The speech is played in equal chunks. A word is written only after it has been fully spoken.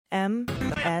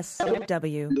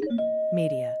MSW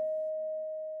Media.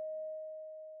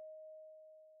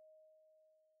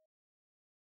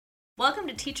 Welcome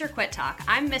to Teacher Quit Talk.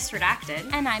 I'm Miss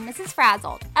Redacted. And I'm Mrs.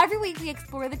 Frazzled. Every week we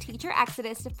explore the teacher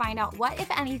exodus to find out what, if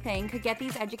anything, could get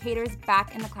these educators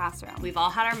back in the classroom. We've all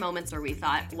had our moments where we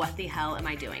thought, what the hell am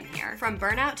I doing here? From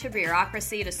burnout to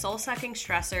bureaucracy to soul-sucking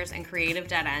stressors and creative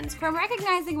dead ends. From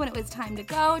recognizing when it was time to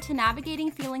go to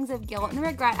navigating feelings of guilt and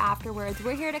regret afterwards,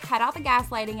 we're here to cut out the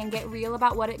gaslighting and get real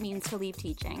about what it means to leave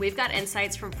teaching. We've got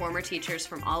insights from former teachers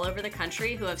from all over the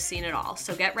country who have seen it all.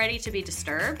 So get ready to be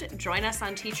disturbed. Join us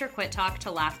on Teacher Quit Talk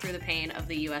to laugh through the pain of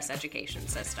the U.S. education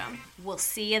system. We'll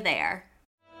see you there.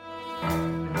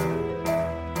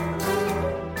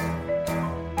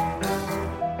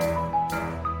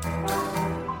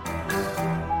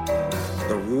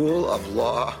 The rule of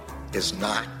law is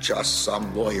not just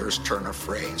some lawyer's turn of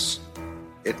phrase.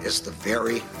 It is the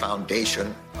very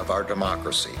foundation of our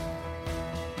democracy.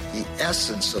 The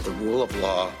essence of the rule of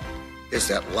law is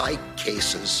that like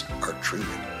cases are treated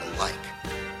alike.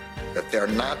 That there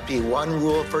not be one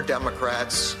rule for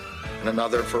Democrats and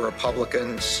another for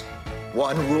Republicans,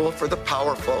 one rule for the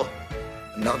powerful,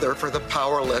 another for the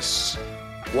powerless,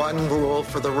 one rule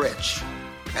for the rich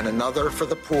and another for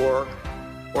the poor,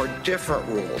 or different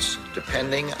rules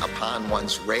depending upon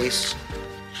one's race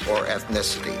or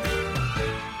ethnicity.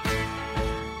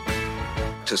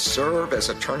 To serve as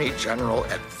Attorney General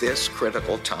at this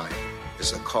critical time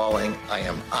is a calling I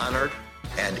am honored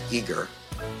and eager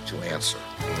to answer.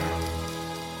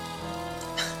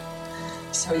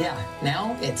 So yeah,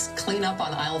 now it's clean up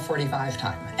on aisle 45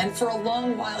 time. And for a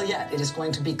long while yet, it is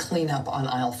going to be clean up on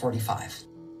aisle 45.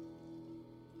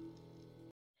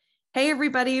 Hey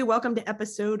everybody, welcome to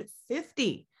episode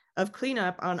 50 of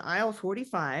Cleanup on Aisle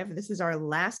 45. This is our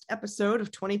last episode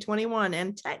of 2021,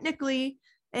 and technically,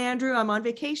 Andrew, I'm on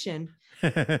vacation,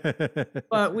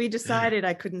 but we decided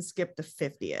I couldn't skip the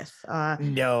 50th.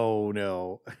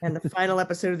 No. And the final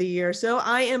episode of the year. So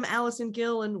I am Allison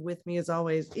Gill, and with me as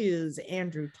always is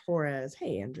Andrew Torres.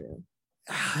 Hey, Andrew.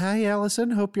 Hi,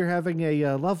 Allison. Hope you're having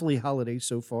a lovely holiday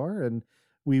so far, and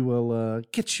we will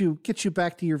get you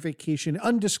back to your vacation,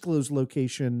 undisclosed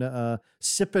location,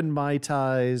 sipping Mai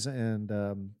Tais and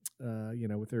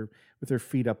with her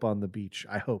feet up on the beach.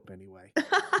 I hope, anyway.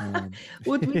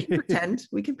 Well, we can pretend.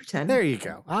 We can pretend. There you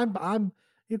go.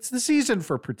 It's the season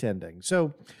for pretending.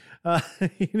 So,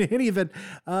 in any event,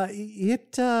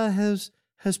 it has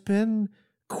been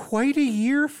quite a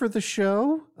year for the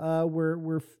show.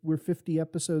 We're 50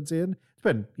 episodes in. It's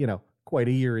been quite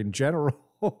a year in general.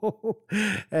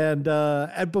 And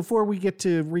before we get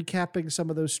to recapping some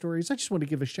of those stories, I just want to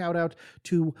give a shout out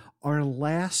to our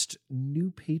last new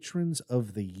patrons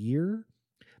of the year.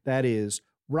 That is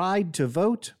Ride to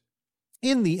Vote,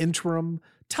 In the Interim,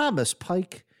 Thomas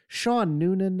Pike, Sean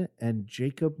Noonan, and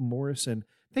Jacob Morrison.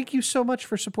 Thank you so much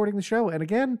for supporting the show. And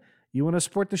again, you want to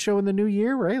support the show in the new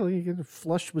year, right? You get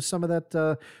flushed with some of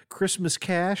that Christmas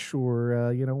cash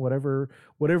or,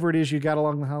 whatever it is you got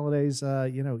along the holidays.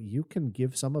 You can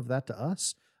give some of that to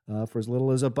us for as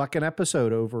little as $1 an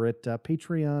episode over at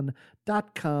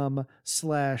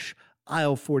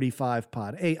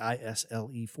patreon.com/aisle45pod,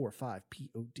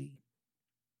 AISLE45POD.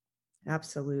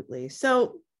 Absolutely.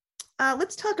 So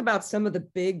let's talk about some of the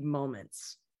big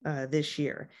moments this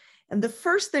year. And the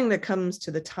first thing that comes to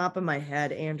the top of my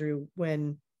head, Andrew,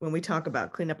 when we talk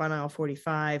about Cleanup on Aisle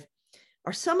 45,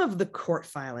 are some of the court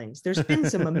filings. There's been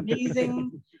some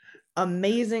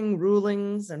amazing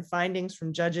rulings and findings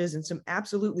from judges and some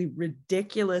absolutely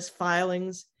ridiculous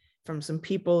filings from some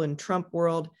people in Trump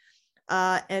world.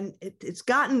 And it's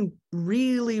gotten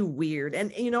really weird.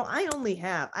 And,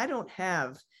 I don't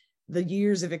have the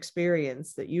years of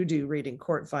experience that you do reading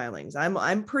court filings.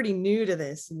 I'm pretty new to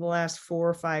this in the last 4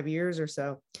 or 5 years or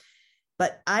so.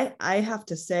 But I have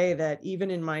to say that even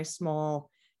in my small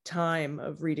time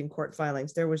of reading court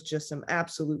filings, there was just some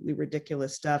absolutely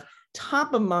ridiculous stuff.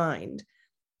 Top of mind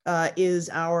is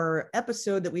our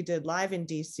episode that we did live in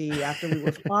DC after we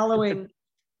were following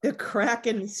the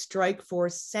Kraken Strike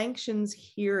Force sanctions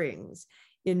hearings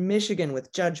in Michigan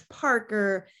with Judge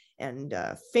Parker and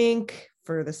Fink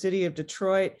for the city of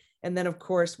Detroit. And then, of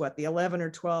course, the 11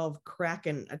 or 12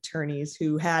 Kraken attorneys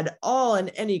who had all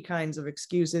and any kinds of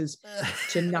excuses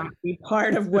to not be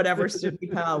part of whatever Sidney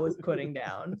Powell was putting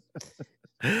down.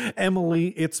 Emily,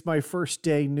 it's my first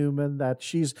day, Newman. That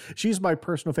she's my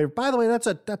personal favorite. By the way, that's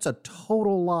a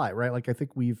total lie, right? Like I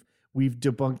think we've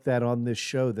debunked that on this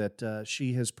show that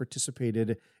she has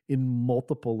participated in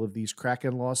multiple of these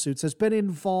Kraken lawsuits, has been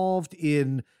involved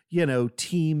in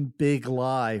team big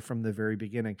lie from the very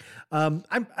beginning.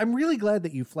 I'm really glad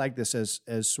that you flagged this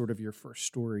as sort of your first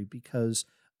story, because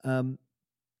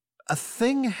a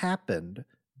thing happened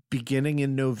beginning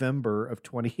in November of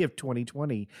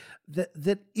 2020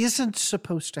 that isn't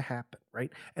supposed to happen,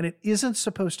 right? And it isn't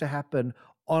supposed to happen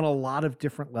on a lot of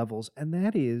different levels, and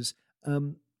that is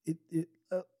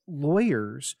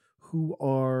lawyers who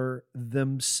are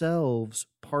themselves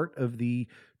part of the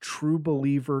true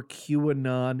believer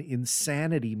QAnon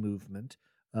insanity movement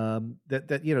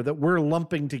that we're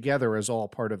lumping together as all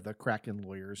part of the Kraken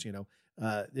lawyers.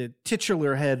 The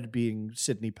titular head being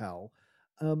Sidney Powell,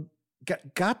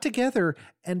 got together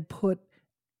and put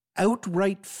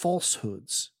outright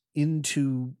falsehoods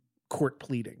into court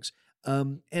pleadings.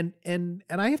 And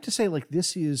I have to say, like,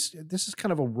 this is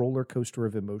kind of a roller coaster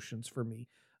of emotions for me,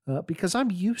 because I'm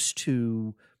used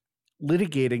to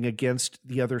litigating against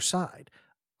the other side.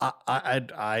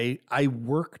 I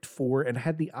worked for and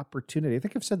had the opportunity, I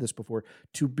think I've said this before,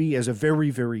 to be, as a very,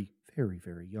 very, very,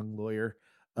 very young lawyer,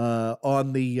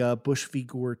 on the Bush v.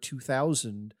 Gore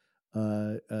 2000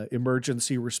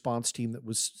 emergency response team that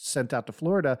was sent out to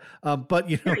Florida. But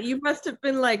you must have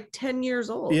been like 10 years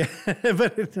old. Yeah,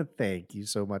 but thank you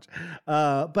so much.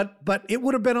 But it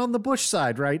would have been on the Bush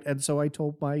side, right? And so I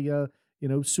told my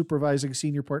supervising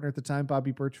senior partner at the time,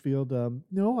 Bobby Birchfield,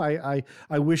 no,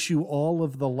 I wish you all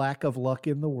of the lack of luck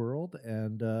in the world,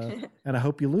 and and I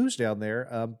hope you lose down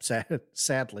there.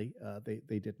 Sadly,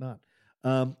 they did not.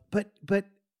 But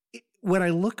when I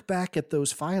look back at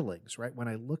those filings, right, when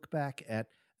I look back at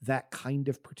that kind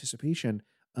of participation,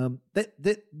 that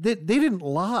they didn't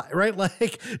lie, right?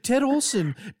 Like, Ted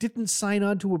Olson didn't sign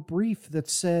on to a brief that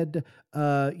said,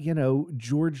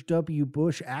 George W.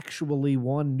 Bush actually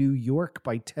won New York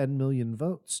by 10 million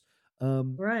votes.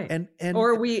 Right. And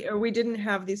or we didn't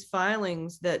have these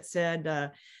filings that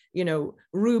said,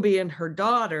 Ruby and her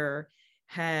daughter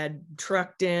had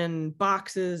trucked in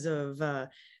boxes of,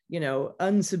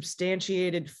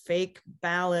 unsubstantiated fake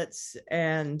ballots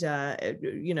and,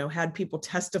 had people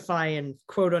testify in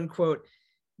quote unquote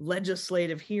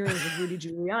legislative hearings of Rudy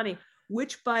Giuliani,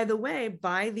 which, by the way,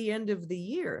 by the end of the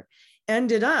year,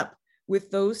 ended up with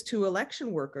those two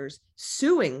election workers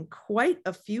suing quite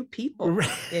a few people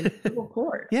in civil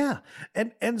court. Yeah.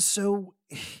 And so,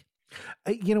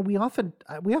 we often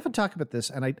talk about this,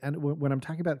 and when I'm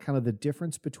talking about kind of the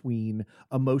difference between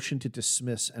a motion to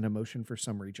dismiss and a motion for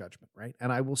summary judgment, right?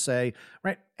 And I will say,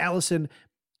 right, Allison,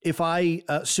 if I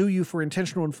sue you for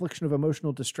intentional infliction of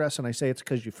emotional distress and I say it's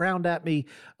because you frowned at me,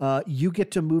 you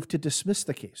get to move to dismiss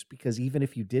the case, because even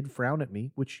if you did frown at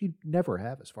me, which you never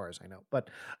have as far as I know, but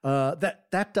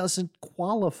that doesn't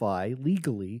qualify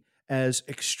legally as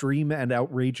extreme and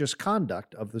outrageous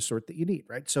conduct of the sort that you need,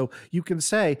 right? So you can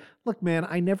say, look, man,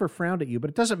 I never frowned at you, but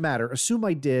it doesn't matter. Assume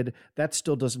I did. That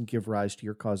still doesn't give rise to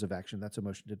your cause of action. That's a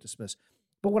motion to dismiss.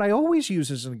 But what I always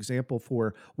use as an example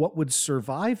for what would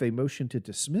survive a motion to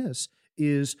dismiss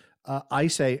is I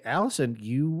say, Allison,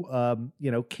 you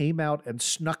came out and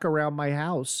snuck around my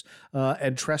house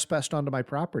and trespassed onto my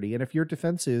property. And if your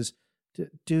defense is,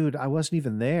 dude, I wasn't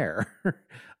even there,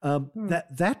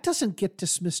 that doesn't get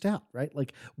dismissed out, right?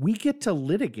 Like, we get to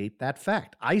litigate that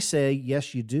fact. I say,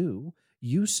 yes, you do.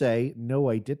 You say, no,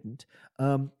 I didn't.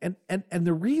 And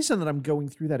the reason that I'm going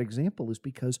through that example is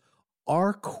because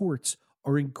our courts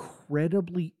are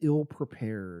incredibly ill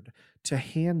prepared to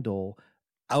handle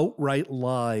outright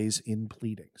lies in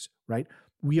pleadings, right?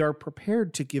 We are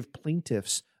prepared to give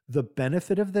plaintiffs the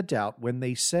benefit of the doubt when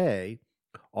they say,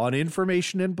 on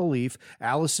information and belief,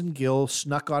 Allison Gill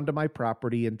snuck onto my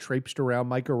property and traipsed around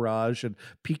my garage and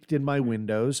peeked in my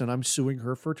windows, and I'm suing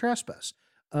her for trespass.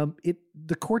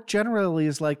 The court generally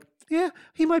is like, yeah,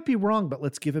 he might be wrong, but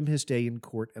let's give him his day in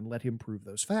court and let him prove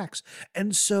those facts.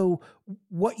 And so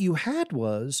what you had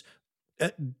was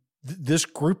this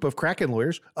group of Kraken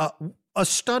lawyers, a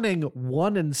stunning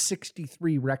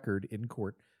 1-63 record in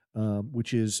court,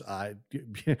 which is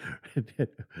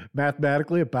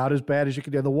mathematically about as bad as you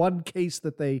can do. The one case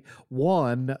that they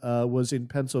won was in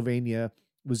Pennsylvania,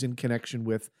 was in connection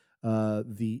with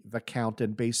the count,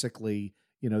 and basically,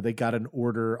 they got an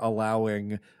order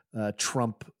allowing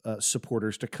Trump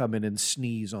supporters to come in and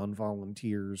sneeze on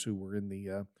volunteers who were in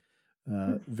the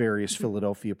various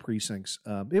Philadelphia precincts.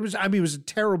 It was a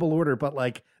terrible order, but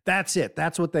like, that's it.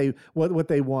 That's what they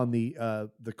won.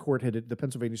 The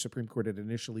Pennsylvania Supreme Court had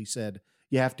initially said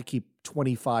you have to keep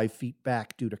 25 feet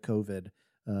back due to COVID,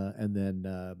 and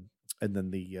then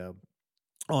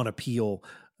on appeal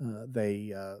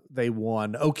they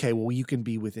won. Okay, well, you can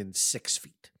be within 6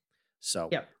 feet. So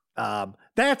yep.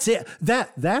 That's it.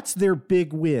 That's their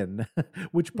big win,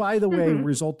 which, by the way,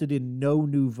 resulted in no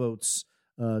new votes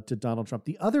to Donald Trump.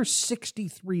 The other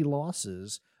 63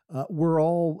 losses were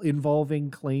all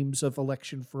involving claims of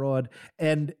election fraud,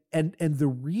 and the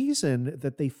reason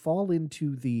that they fall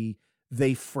into the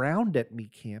 "they frowned at me"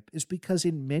 camp is because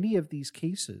in many of these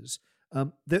cases,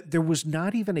 there was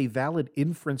not even a valid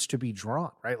inference to be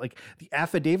drawn, right? Like the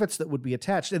affidavits that would be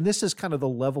attached, and this is kind of the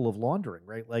level of laundering,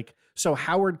 right? Like, so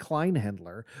Howard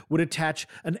Kleinhendler would attach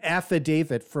an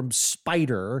affidavit from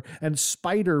Spider, and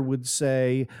Spider would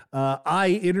say,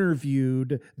 I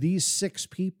interviewed these 6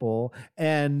 people,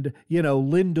 and,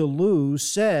 Linda Liu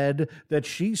said that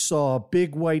she saw a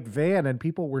big white van and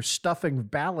people were stuffing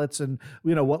ballots and,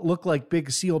 what looked like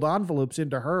big sealed envelopes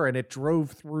into her, and it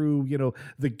drove through,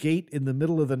 the gate in the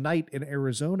middle of the night in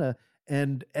Arizona.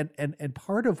 And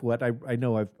part of what I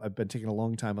know I've been taking a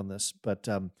long time on this, but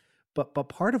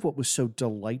part of what was so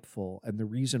delightful, and the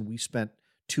reason we spent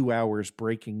 2 hours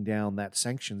breaking down that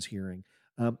sanctions hearing,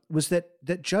 was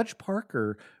that Judge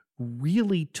Parker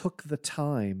really took the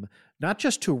time not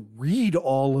just to read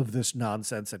all of this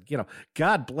nonsense, and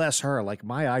God bless her, like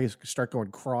my eyes start going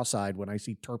cross-eyed when I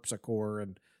see Terpsichore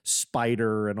and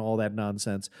Spider and all that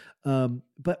nonsense,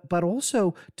 but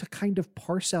also to kind of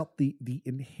parse out the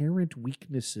inherent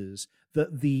weaknesses,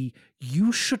 the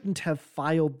you shouldn't have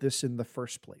filed this in the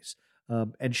first place.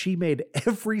 And she made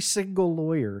every single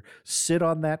lawyer sit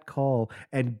on that call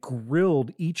and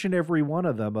grilled each and every one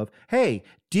of them of, hey,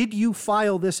 did you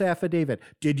file this affidavit?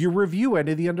 Did you review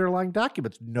any of the underlying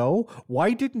documents? No.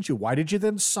 Why didn't you? Why did you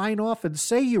then sign off and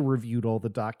say you reviewed all the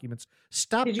documents?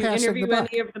 Stop passing the buck. Did you interview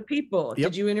any of the people?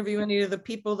 Yep. Did you interview any of the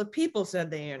people said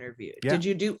they interviewed? Yeah. Did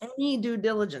you do any due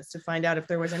diligence to find out if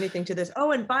there was anything to this?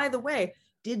 Oh, and by the way,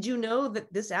 did you know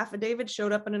that this affidavit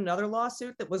showed up in another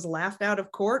lawsuit that was laughed out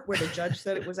of court where the judge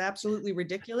said it was absolutely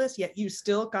ridiculous, yet you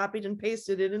still copied and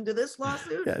pasted it into this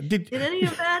lawsuit? Yeah, did any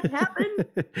of that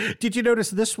happen? Did you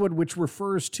notice this one, which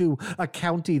refers to a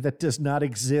county that does not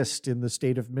exist in the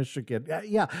state of Michigan?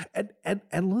 Yeah.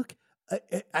 And look,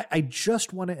 I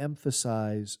just want to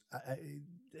emphasize,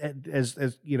 as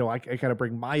I kind of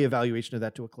bring my evaluation of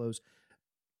that to a close.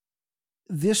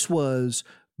 This was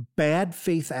bad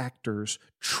faith actors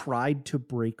tried to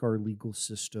break our legal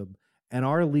system, and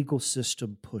our legal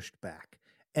system pushed back.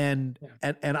 And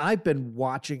I've been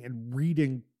watching and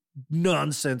reading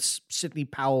nonsense Sidney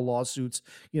Powell lawsuits,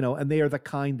 and they are the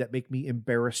kind that make me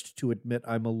embarrassed to admit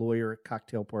I'm a lawyer at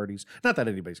cocktail parties. Not that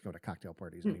anybody's going to cocktail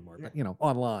parties anymore, but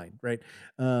online, right?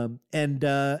 And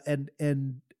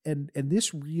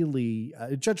this really,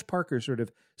 Judge Parker sort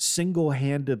of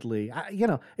single-handedly,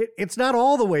 it's not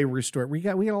all the way restored. We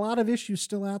got a lot of issues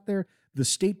still out there. The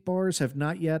state bars have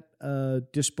not yet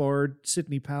disbarred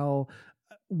Sidney Powell.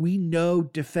 We know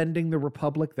Defending the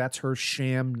Republic, that's her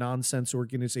sham nonsense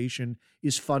organization,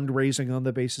 is fundraising on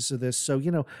the basis of this. So,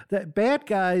 that bad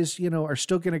guys, are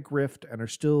still going to grift and are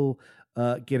still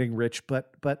getting rich.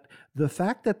 But the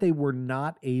fact that they were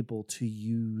not able to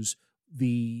use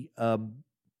the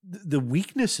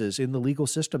weaknesses in the legal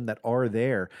system that are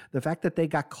there, the fact that they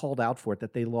got called out for it,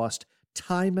 that they lost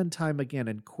time and time again,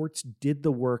 and courts did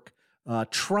the work.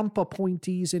 Trump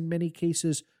appointees in many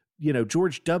cases,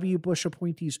 George W. Bush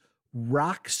appointees,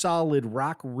 rock solid,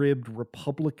 rock ribbed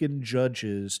Republican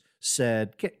judges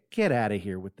said, get out of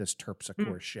here with this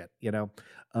Terpsichore shit.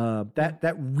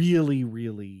 That really,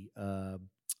 really,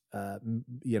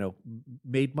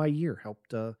 made my year,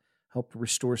 helped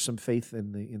restore some faith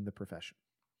in the profession.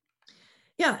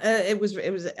 Yeah, it was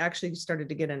actually started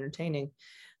to get entertaining,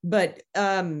 but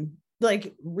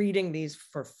like reading these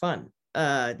for fun,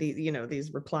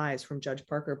 these replies from Judge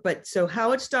Parker. But so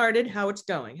how it started, how it's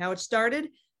going, how it started,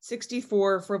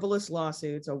 64 frivolous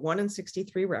lawsuits, a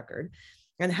 1-in-63 record,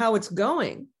 and how it's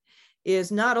going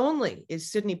is not only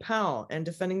is Sidney Powell and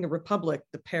Defending the Republic,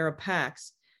 the pair of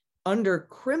PACs, under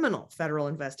criminal federal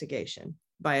investigation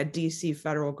by a DC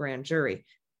federal grand jury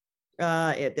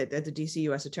at the DC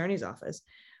U.S. Attorney's Office,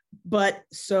 but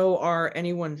so are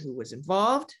anyone who was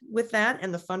involved with that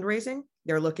and the fundraising.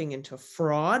 They're looking into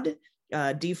fraud,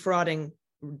 defrauding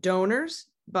donors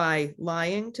by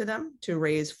lying to them to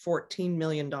raise $14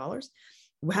 million.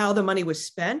 How the money was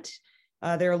spent,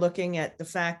 they're looking at the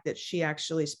fact that she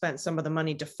actually spent some of the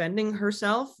money defending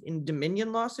herself in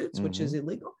Dominion lawsuits, which is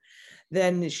illegal.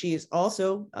 Then she's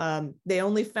also, they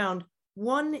only found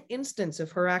one instance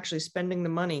of her actually spending the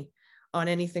money on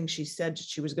anything she said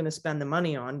she was going to spend the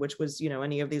money on, which was,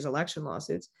 any of these election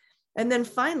lawsuits. And then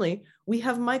finally, we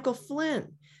have Michael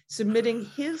Flynn submitting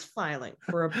his filing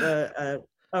for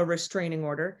a restraining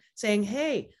order saying,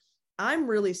 hey, I'm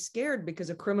really scared because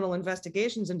of criminal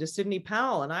investigations into Sidney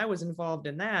Powell, and I was involved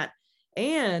in that.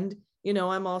 And,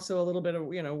 I'm also a little bit of,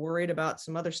 worried about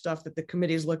some other stuff that the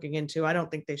committee is looking into. I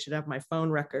don't think they should have my phone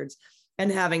records,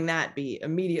 and having that be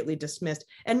immediately dismissed,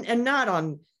 and not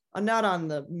on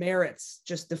the merits,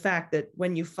 just the fact that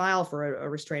when you file for a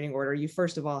restraining order, you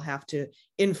first of all have to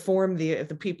inform the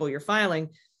people you're filing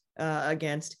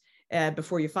against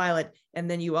before you file it. And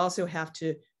then you also have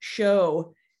to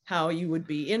show how you would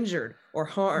be injured or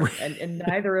harmed. And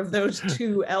neither of those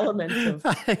two elements of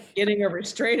getting a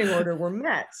restraining order were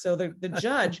met. So the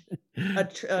judge,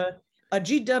 a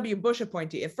G.W. Bush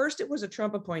appointee, at first it was a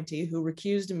Trump appointee who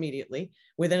recused immediately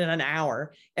within an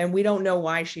hour. And we don't know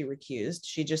why she recused.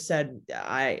 She just said,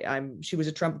 she was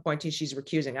a Trump appointee, she's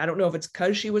recusing. I don't know if it's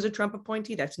because she was a Trump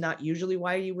appointee. That's not usually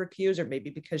why you recuse, or maybe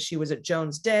because she was at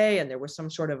Jones Day and there was some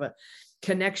sort of a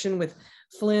connection with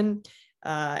Flynn.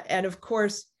 And of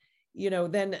course,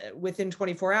 then within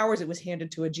 24 hours, it was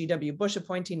handed to a G.W. Bush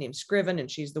appointee named Scriven,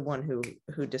 and she's the one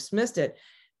who dismissed it.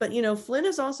 But, Flynn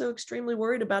is also extremely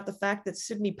worried about the fact that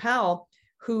Sidney Powell,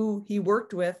 who he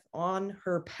worked with on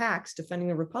her PACs defending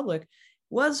the Republic,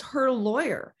 was her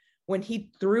lawyer when he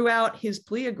threw out his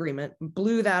plea agreement,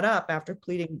 blew that up after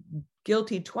pleading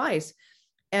guilty twice,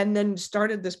 and then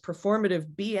started this performative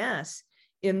BS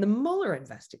in the Mueller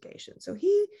investigation. So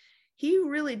he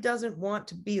really doesn't want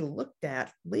to be looked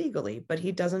at legally, but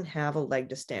he doesn't have a leg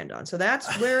to stand on. So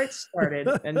that's where it started,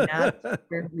 and that's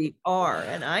where we are.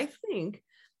 And I think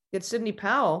that Sidney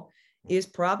Powell is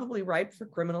probably ripe for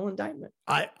criminal indictment.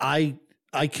 I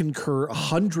concur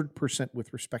 100%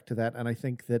 with respect to that, and I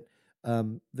think that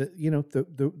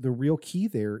the real key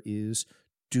there is,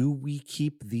 do we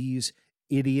keep these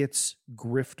idiots,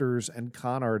 grifters, and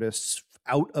con artists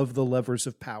out of the levers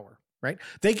of power? Right?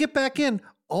 They get back in,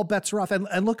 all bets are off.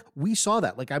 And look, we saw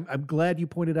that. Like, I'm glad you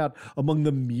pointed out, among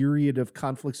the myriad of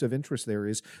conflicts of interest there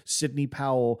is Sidney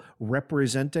Powell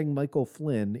representing Michael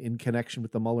Flynn in connection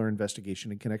with the Mueller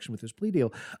investigation, in connection with his plea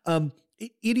deal.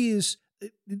 It is,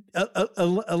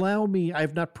 allow me,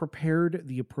 I've not prepared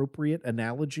the appropriate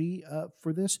analogy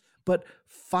for this, but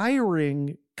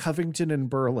firing Covington and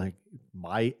Burling,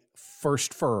 my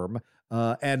first firm,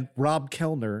 and Rob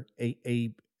Kellner,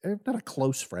 not a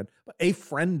close friend, but a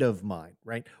friend of mine,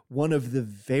 right? One of the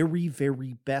very,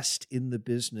 very best in the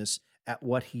business at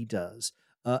what he does,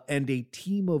 and a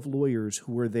team of lawyers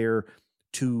who are there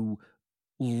to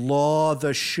law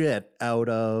the shit out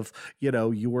of,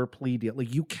 your plea deal.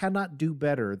 Like, you cannot do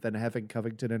better than having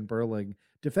Covington and Burling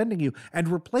defending you, and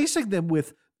replacing them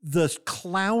with the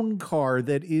clown car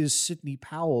that is Sidney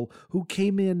Powell, who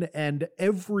came in and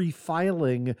every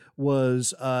filing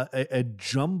was a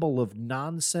jumble of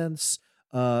nonsense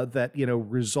that,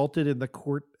 resulted in the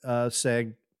court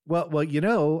saying,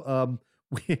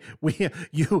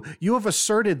 you have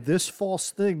asserted this false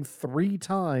thing 3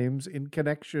 times in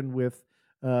connection with,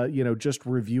 just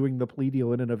reviewing the plea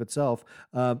deal in and of itself,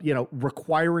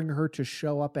 requiring her to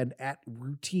show up and at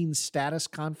routine status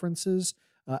conferences,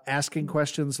 asking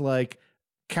questions like,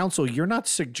 counsel, you're not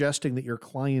suggesting that your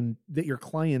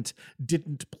client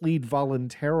didn't plead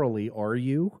voluntarily, are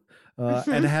you?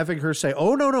 And having her say,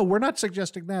 oh, no, we're not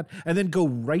suggesting that. And then go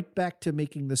right back to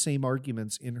making the same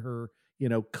arguments in her,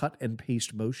 cut and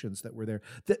paste motions that were there.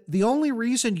 The only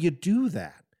reason you do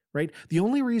that, right? The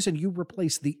only reason you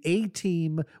replace the A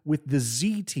team with the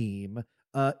Z team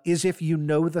is if you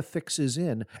know the fix is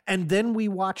in. And then we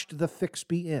watched the fix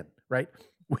be in, right?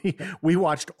 We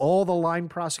watched all the line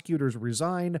prosecutors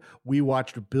resign. We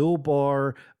watched Bill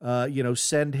Barr,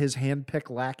 send his handpicked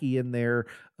lackey in there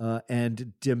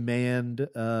and demand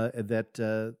that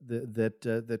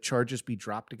the charges be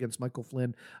dropped against Michael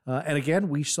Flynn. And again,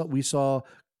 we saw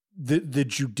the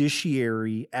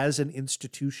judiciary as an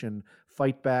institution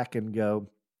fight back and go,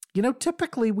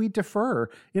 typically we defer.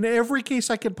 In every case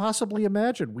I can possibly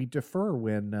imagine, we defer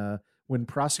when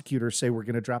prosecutors say we're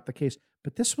going to drop the case.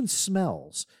 But this one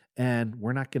smells, and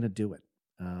we're not going to do it.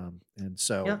 And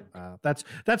so that's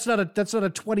not a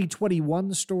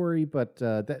 2021 story, but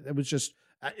it was just.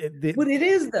 But it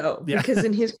is though, because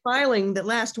in his filing that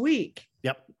last week,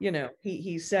 yep,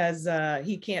 he says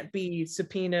he can't be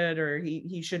subpoenaed, or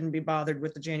he shouldn't be bothered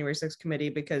with the January 6th committee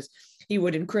because he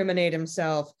would incriminate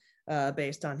himself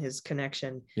based on his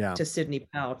connection to Sidney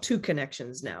Powell. 2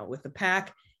 connections now with the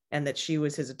PAC, and that she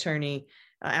was his attorney.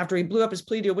 After he blew up his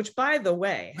plea deal, which, by the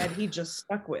way, had he just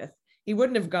stuck with, he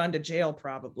wouldn't have gone to jail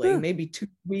probably, maybe 2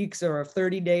 weeks or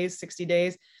 30 days, 60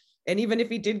 days. And even if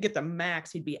he did get the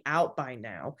max, he'd be out by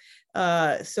now.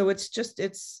 So it's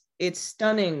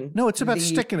stunning. No, it's about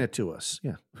sticking it to us.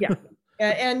 Yeah. Yeah.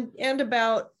 And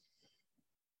about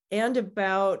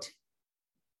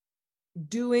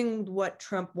doing what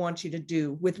Trump wants you to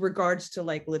do with regards to,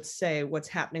 like, let's say what's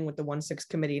happening with the 1-6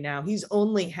 committee now. He's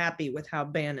only happy with how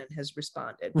Bannon has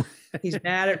responded. He's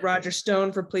mad at Roger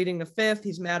Stone for pleading the fifth.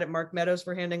 He's mad at Mark Meadows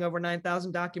for handing over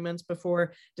 9,000 documents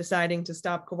before deciding to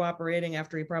stop cooperating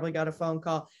after he probably got a phone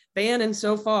call. Bannon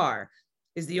so far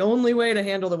is the only way to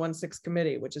handle the 1-6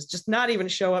 committee, which is just not even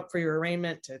show up for your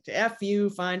arraignment, to F you,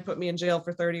 fine, put me in jail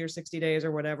for 30 or 60 days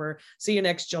or whatever. See you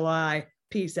next July.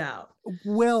 Peace out.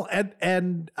 Well,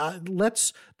 and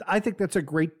I think that's a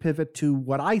great pivot to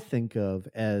what I think of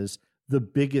as the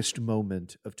biggest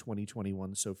moment of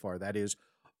 2021 so far. That is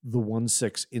the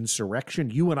 1-6 insurrection.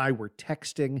 You and I were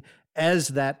texting as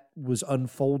that was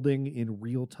unfolding in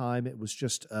real time. It was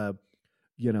just a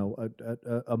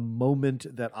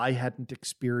moment that I hadn't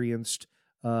experienced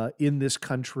in this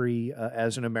country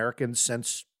as an American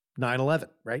since 9/11,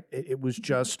 right? It was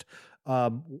just,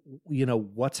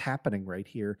 what's happening right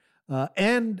here.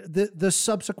 And the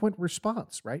subsequent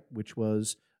response, right? Which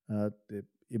was the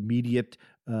immediate,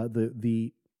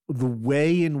 the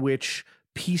way in which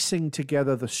piecing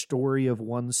together the story of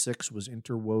 1-6 was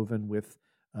interwoven with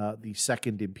the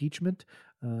second impeachment,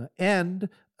 and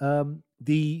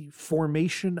the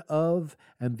formation of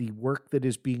and the work that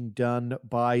is being done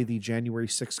by the January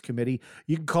 6th committee.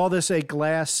 You can call this a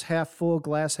glass half full,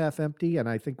 glass half empty, and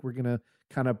I think we're going to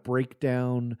kind of break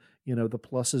down, the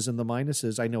pluses and the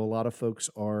minuses. I know a lot of folks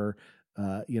are,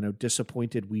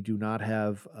 disappointed we do not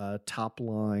have top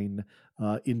line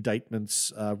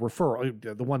indictments referral.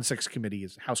 The 1-6 committee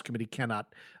House committee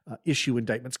cannot issue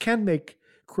indictments, can make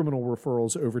criminal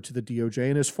referrals over to the DOJ.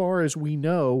 And as far as we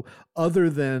know, other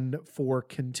than for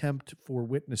contempt for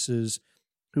witnesses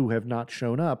who have not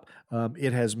shown up,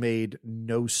 it has made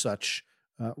no such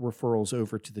referrals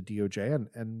over to the DOJ.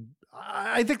 And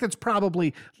I think that's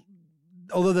probably,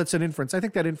 although that's an inference, I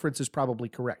think that inference is probably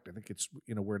correct. I think it's,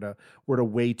 we're at a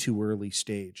way too early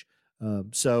stage.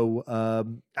 So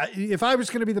if I was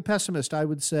going to be the pessimist, I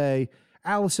would say,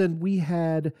 Allison, we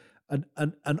had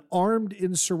an armed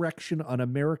insurrection on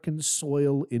American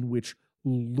soil in which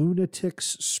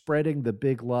lunatics spreading the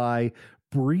big lie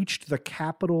breached the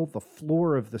Capitol, the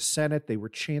floor of the Senate. They were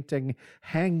chanting,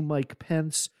 "Hang Mike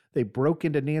Pence." They broke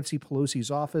into Nancy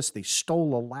Pelosi's office. They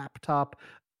stole a laptop.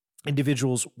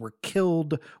 Individuals were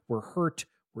killed, were hurt,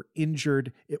 were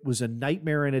injured. It was a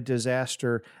nightmare and a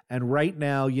disaster. And right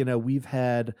now, we've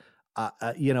had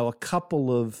a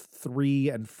couple of 3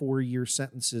 and 4 year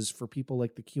sentences for people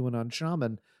like the QAnon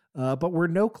shaman, but we're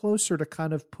no closer to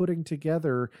kind of putting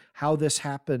together how this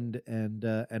happened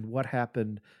and what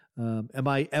happened. Am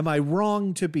I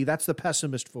wrong to be? That's the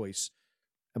pessimist voice.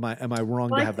 Am I wrong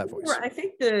to have that voice? I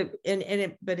think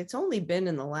but it's only been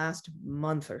in the last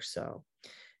month or so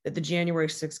that the January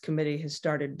 6th committee has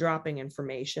started dropping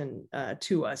information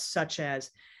to us, such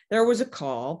as there was a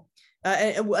call.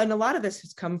 And a lot of this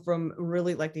has come from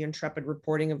really like the intrepid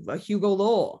reporting of Hugo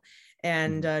Lowell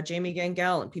and Jamie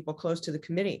Gangel and people close to the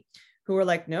committee who are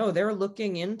like, no, they're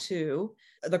looking into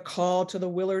the call to the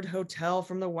Willard Hotel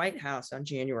from the White House on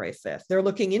January 5th. They're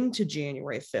looking into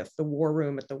January 5th, the war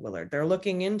room at the Willard. They're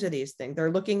looking into these things.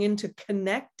 They're looking into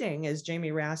connecting, as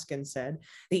Jamie Raskin said,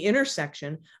 the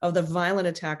intersection of the violent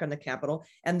attack on the Capitol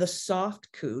and the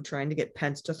soft coup trying to get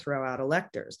Pence to throw out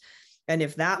electors. And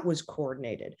if that was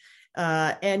coordinated.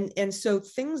 And so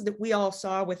things that we all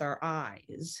saw with our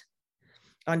eyes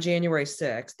on January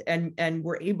 6th and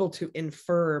we're able to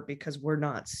infer because we're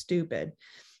not stupid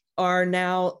are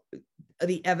now,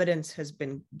 the evidence has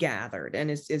been gathered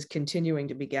and is continuing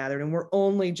to be gathered. And we're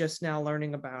only just now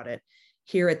learning about it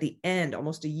here at the end,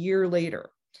 almost a year later,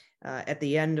 at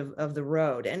the end of the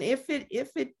road. And if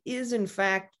it is in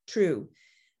fact true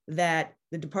that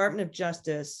the Department of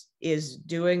Justice is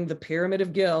doing the pyramid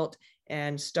of guilt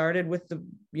and started with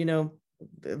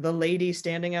the lady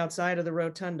standing outside of the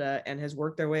rotunda and has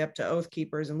worked their way up to Oath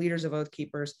Keepers and leaders of Oath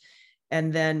Keepers,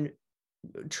 and then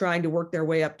trying to work their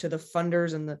way up to the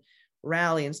funders and the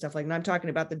rally and stuff like that. I'm talking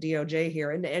about the DOJ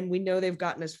here. And we know they've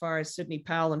gotten as far as Sidney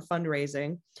Powell and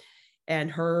fundraising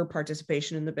and her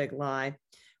participation in the big lie,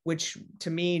 which to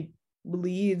me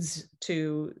leads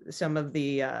to some of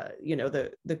the,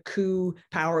 the coup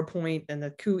PowerPoint and the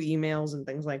coup emails and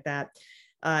things like that.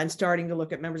 And starting to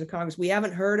look at members of Congress. We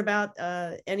haven't heard about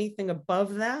anything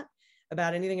above that,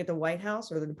 about anything at the White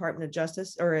House or the Department of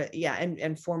Justice,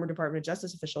 and former Department of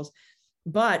Justice officials.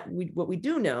 But what we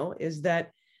do know is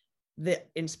that the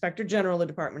Inspector General of the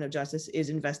Department of Justice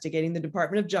is investigating the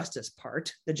Department of Justice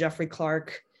part, the Jeffrey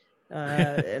Clark,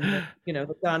 and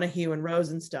the Donahue and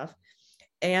Rose and stuff.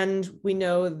 And we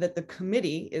know that the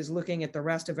committee is looking at the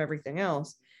rest of everything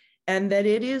else, and that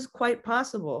it is quite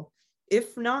possible,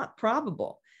 if not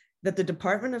probable, that the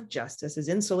Department of Justice is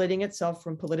insulating itself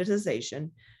from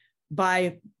politicization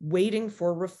by waiting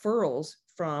for referrals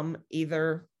from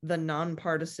either the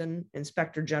nonpartisan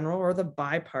Inspector General or the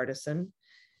bipartisan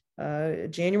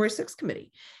January 6th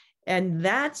committee. And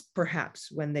that's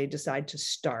perhaps when they decide to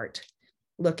start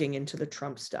looking into the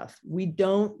Trump stuff. We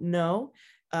don't know.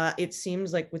 It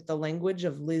seems like with the language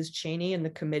of Liz Cheney and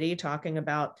the committee talking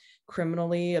about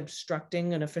criminally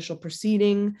obstructing an official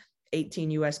proceeding,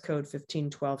 18 U.S. Code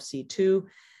 1512C2,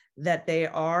 that they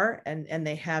are, and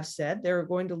they have said, they're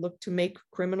going to look to make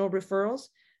criminal referrals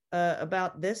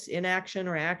about this inaction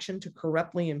or action to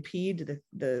corruptly impede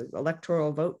the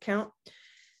electoral vote count.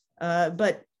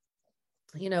 But,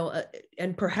 you know,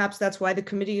 and perhaps that's why the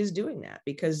committee is doing that,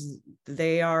 because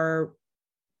they are,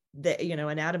 you know,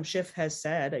 and Adam Schiff has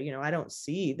said, you know, I don't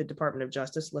see the Department of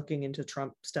Justice looking into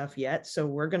Trump stuff yet, so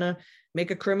we're going to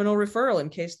make a criminal referral in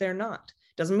case they're not.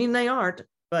 Doesn't mean they aren't,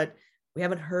 but we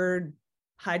haven't heard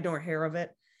hide nor hair of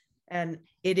it. And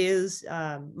it is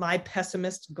my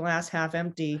pessimist glass half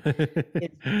empty.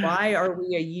 Why are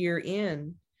we a year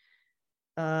in?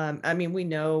 I mean, we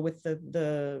know with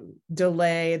the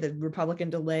delay, the Republican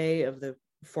delay of the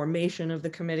formation of the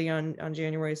committee on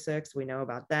January 6th, we know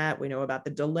about that. We know about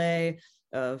the delay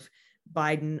of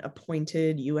Biden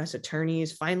appointed U.S.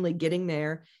 attorneys finally getting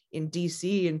there in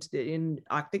D.C. in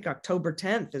I think October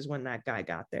 10th is when that guy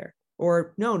got there.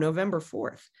 Or no, November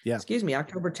 4th. Yeah. Excuse me,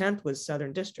 October 10th was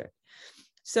Southern District.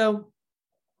 So,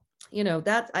 you know,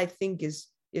 that I think is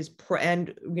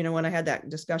and, you know, when I had that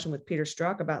discussion with Peter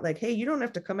Strzok about like, hey, you don't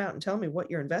have to come out and tell me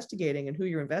what you're investigating and who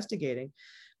you're investigating,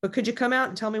 but could you come out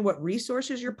and tell me what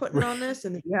resources you're putting on this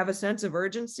and that you have a sense of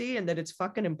urgency and that it's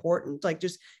fucking important? Like,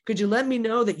 just, could you let me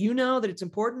know that you know that it's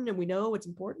important and we know it's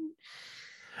important?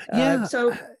 Yeah.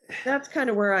 So that's kind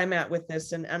of where I'm at with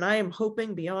this. And I am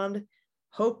hoping beyond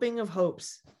hoping of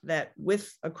hopes that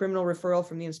with a criminal referral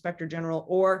from the Inspector General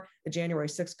or the January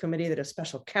 6th committee, that a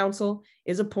special counsel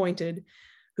is appointed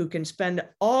who can spend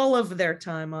all of their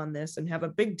time on this and have a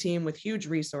big team with huge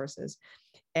resources.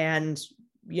 And,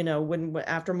 you know,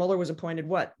 after Mueller was appointed,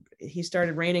 he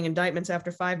started raining indictments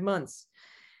after 5 months.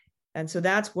 And so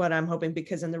that's what I'm hoping,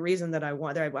 because, and the reason that I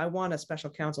want a special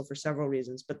counsel for several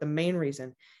reasons, but the main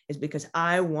reason is because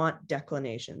I want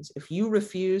declinations. If you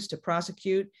refuse to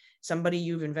prosecute somebody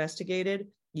you've investigated,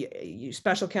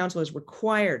 special counsel is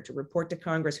required to report to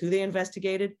Congress who they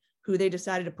investigated, who they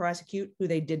decided to prosecute, who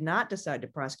they did not decide to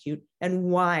prosecute, and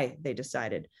why they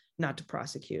decided not to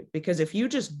prosecute. Because if you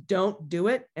just don't do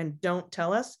it and don't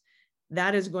tell us,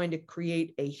 that is going to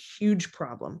create a huge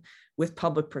problem with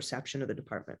public perception of the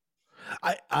department.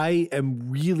 I am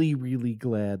really, really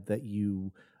glad that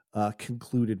you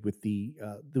concluded with the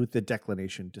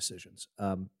declination decisions.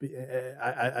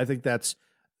 I think that's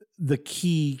the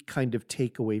key kind of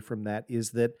takeaway from that,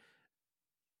 is that,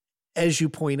 as you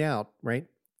point out, right,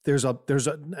 there's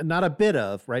not a bit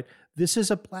of, right, this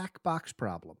is a black box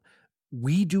problem.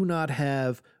 We do not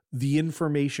have the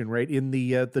information, right, in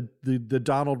the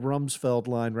Donald Rumsfeld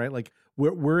line, right, like,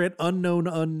 we're at unknown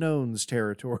unknowns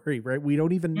territory, right? We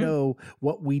don't even know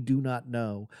what we do not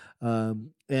know.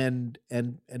 And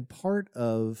part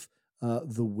of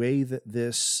the way that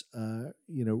this,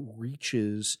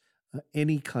 reaches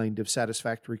any kind of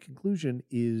satisfactory conclusion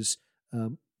is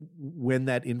when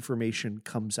that information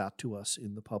comes out to us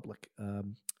in the public.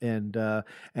 And a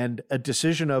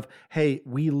decision of, hey,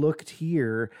 we looked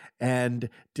here and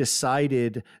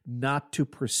decided not to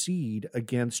proceed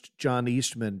against John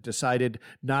Eastman, decided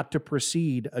not to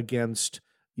proceed against,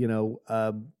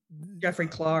 Jeffrey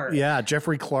Clark. Yeah,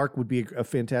 Jeffrey Clark would be a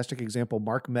fantastic example.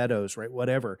 Mark Meadows, right?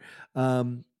 Whatever.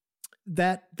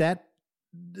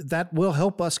 That will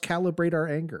help us calibrate our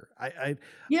anger.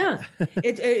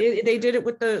 They did it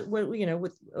with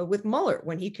Mueller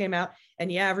when he came out,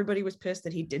 and everybody was pissed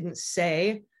that he didn't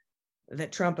say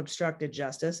that Trump obstructed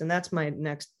justice, and that's my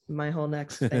whole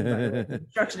next thing, by the way,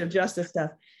 obstruction of justice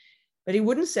stuff. But he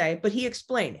wouldn't say. But he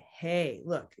explained, hey,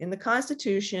 look, in the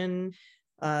Constitution,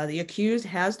 the accused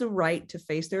has the right to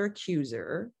face their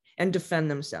accuser and defend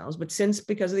themselves. But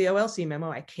because of the OLC memo,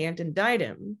 I can't indict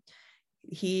him.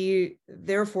 He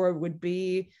therefore would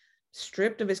be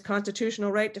stripped of his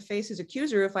constitutional right to face his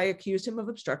accuser if I accused him of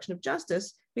obstruction of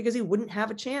justice, because he wouldn't have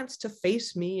a chance to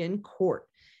face me in court.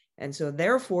 And so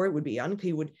therefore it would be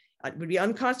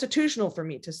unconstitutional for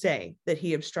me to say that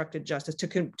he obstructed justice,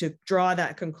 to draw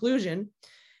that conclusion,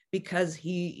 because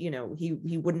he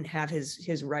wouldn't have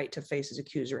his right to face his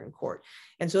accuser in court.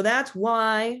 And so that's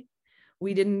why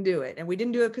we didn't do it. And we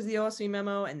didn't do it because of the OLC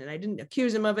memo. And then I didn't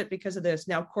accuse him of it because of this.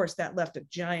 Now, of course, that left a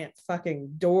giant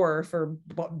fucking door for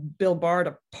Bill Barr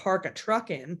to park a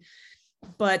truck in.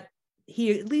 But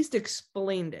he at least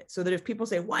explained it, so that if people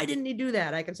say, why didn't he do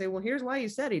that? I can say, well, here's why he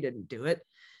said he didn't do it.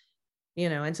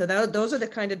 And so those are the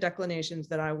kind of declinations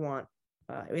that I want,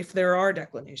 if there are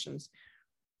declinations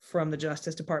from the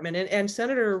Justice Department. And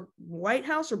Senator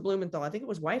Whitehouse or Blumenthal, I think it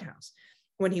was Whitehouse,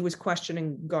 when he was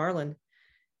questioning Garland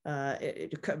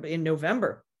in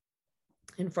November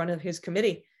in front of his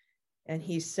committee. And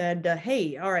he said,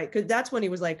 hey, all right, because that's when he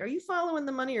was like, are you following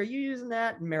the money? Are you using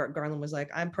that? And Merrick Garland was like,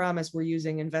 I promise we're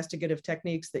using investigative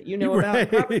techniques that you know about,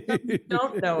 probably you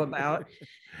don't know about.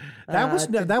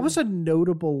 That was a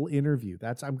notable interview.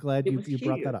 I'm glad you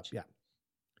brought that up. Yeah.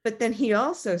 But then he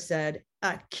also said,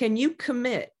 can you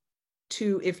commit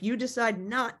to, if you decide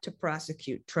not to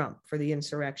prosecute Trump for the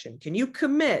insurrection, can you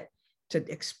commit to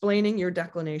explaining your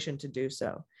declination to do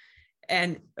so?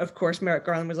 And of course, Merrick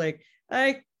Garland was like,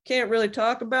 I can't really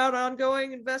talk about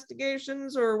ongoing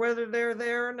investigations or whether they're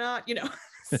there or not,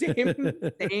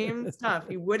 same stuff.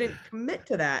 He wouldn't commit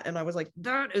to that. And I was like,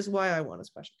 that is why I want a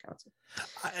special counsel.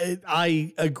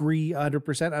 I agree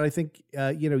 100%. And I think,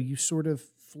 you sort of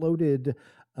floated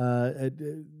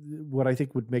what I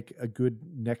think would make a good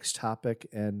next topic,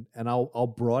 and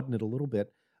I'll broaden it a little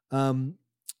bit.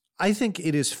 I think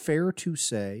it is fair to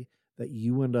say that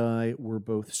you and I were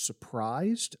both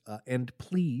surprised and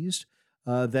pleased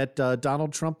that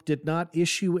Donald Trump did not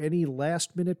issue any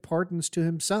last-minute pardons to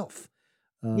himself.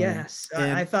 Yes,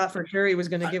 I thought for sure he was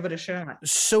going to give it a shot.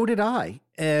 So did I,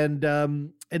 and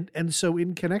so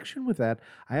in connection with that,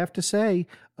 I have to say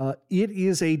it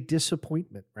is a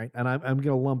disappointment, right? And I'm going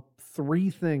to lump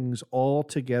three things all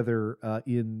together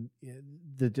in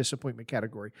the disappointment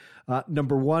category.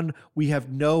 Number one, we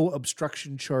have no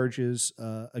obstruction charges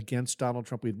against Donald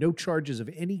Trump. We have no charges of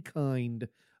any kind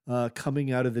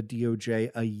coming out of the DOJ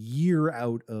a year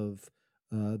out of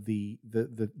the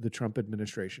Trump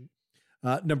administration.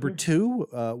 Number two,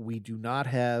 we do not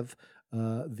have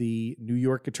the New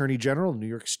York Attorney General, New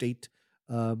York State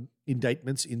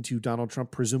indictments into Donald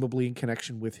Trump, presumably in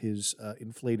connection with his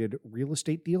inflated real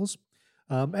estate deals.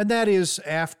 And that is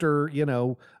after,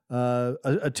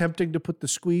 attempting to put the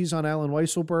squeeze on Alan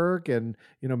Weisselberg, and,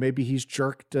 maybe he's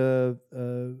jerked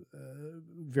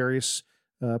various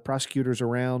prosecutors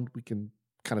around. We can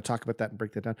kind of talk about that and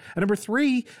break that down. And number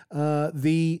three,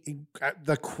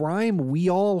 the crime we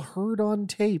all heard on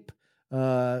tape,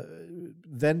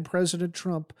 then President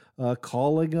Trump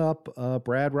calling up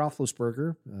Brad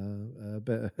Raffensperger,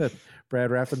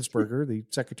 the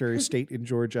Secretary of State in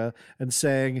Georgia, and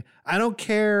saying, I don't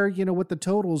care, what the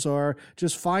totals are,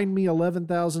 just find me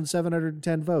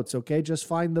 11,710 votes, okay? Just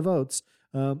find the votes,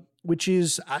 which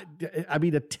is,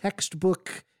 a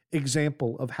textbook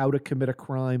example of how to commit a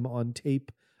crime on tape.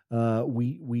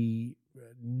 We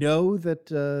know that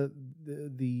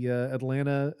the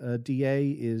Atlanta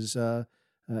DA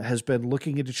has been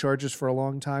looking into charges for a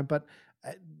long time, but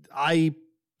I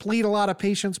plead a lot of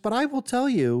patience. But I will tell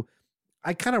you,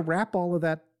 I kind of wrap all of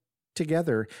that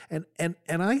together, and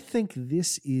I think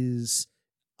this is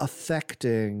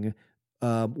affecting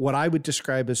what I would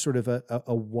describe as sort of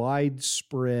a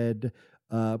widespread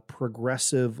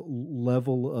progressive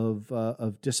level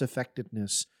of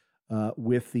disaffectedness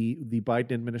with the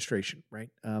Biden administration, right?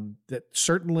 That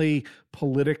certainly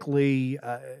politically,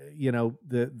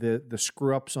 the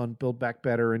screw ups on Build Back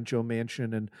Better and Joe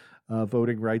Manchin and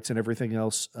voting rights and everything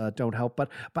else don't help. But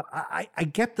I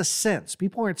get the sense,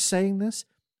 people aren't saying this,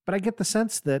 but I get the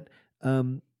sense that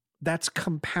that's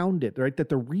compounded, right? That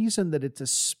the reason that it's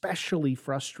especially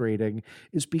frustrating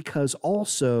is because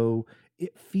also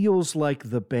it feels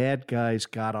like the bad guys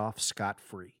got off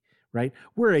scot-free, right?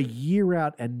 We're a year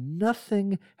out and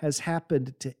nothing has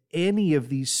happened to any of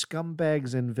these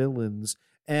scumbags and villains.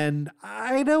 And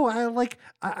I know I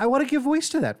want to give voice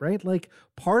to that, right? Like,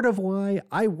 part of why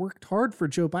I worked hard for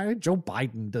Joe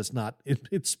Biden does not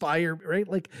inspire, right?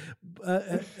 Like,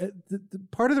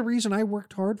 part of the reason I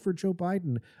worked hard for Joe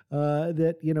Biden,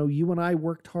 that, you and I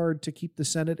worked hard to keep the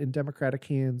Senate in Democratic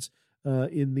hands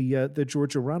in the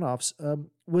Georgia runoffs,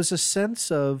 was a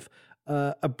sense of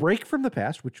a break from the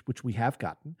past, which we have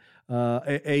gotten,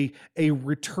 a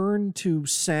return to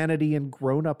sanity and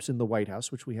grown-ups in the White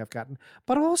House, which we have gotten,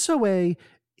 but also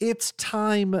it's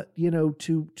time,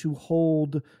 to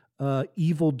hold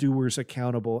evildoers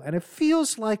accountable. And it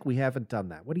feels like we haven't done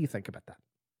that. What do you think about that?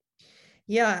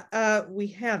 Yeah, we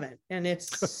haven't. And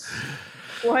it's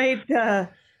quite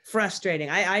frustrating.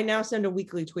 I now send a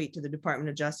weekly tweet to the Department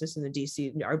of Justice and the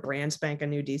DC, our brand spanking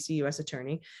new DC U.S.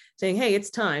 attorney, saying, hey, it's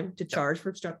time to charge for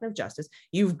obstruction of justice.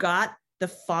 You've got the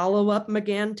follow-up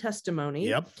McGahn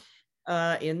testimony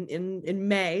in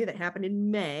May, that happened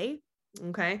in May.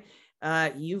 Okay.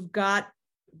 You've got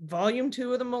volume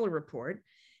 2 of the Mueller report.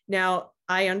 Now,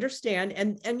 I understand,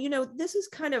 and this is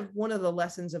kind of one of the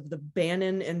lessons of the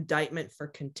Bannon indictment for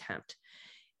contempt.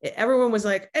 Everyone was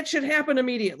like, it should happen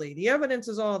immediately. The evidence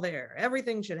is all there.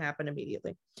 Everything should happen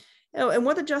immediately. And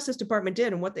what the Justice Department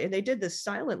did, and they did this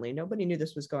silently, nobody knew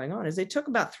this was going on, is they took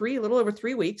about a little over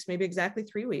 3 weeks, maybe exactly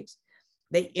 3 weeks.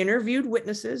 They interviewed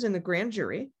witnesses in the grand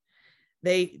jury.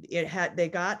 They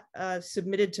got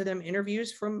submitted to them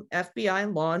interviews from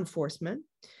FBI law enforcement.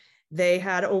 They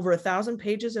had over 1,000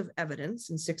 pages of evidence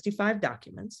and 65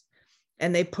 documents,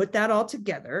 and they put that all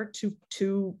together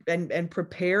and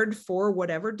prepared for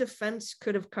whatever defense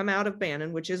could have come out of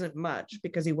Bannon, which isn't much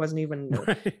because he wasn't even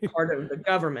part of the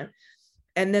government.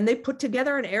 And then they put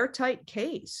together an airtight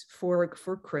case for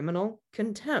criminal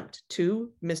contempt,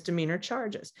 2 misdemeanor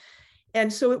charges.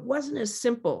 And so it wasn't as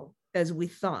simple as we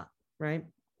thought, right?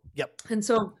 Yep. And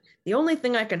so the only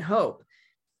thing I can hope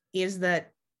is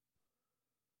that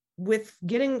with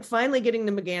finally getting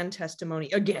the McGahn testimony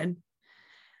again,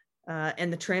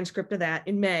 and the transcript of that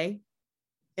in May,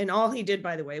 and all he did,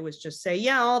 by the way, was just say,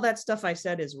 yeah, all that stuff I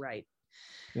said is right.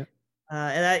 Yep.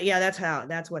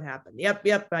 That's what happened.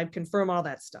 Yep, I confirm all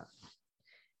that stuff.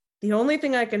 The only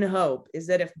thing I can hope is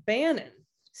that if Bannon,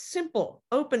 simple,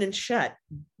 open and shut,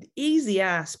 easy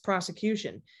ass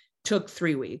prosecution took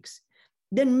 3 weeks,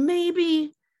 then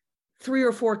maybe 3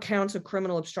 or 4 counts of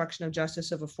criminal obstruction of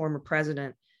justice of a former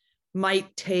president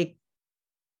might take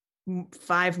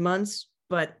 5 months,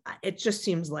 but it just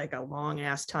seems like a long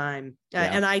ass time.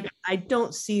 And I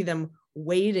don't see them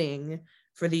waiting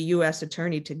for the U.S.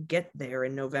 attorney to get there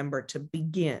in November to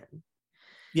begin.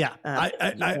 Yeah,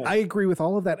 I agree with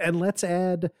all of that. And let's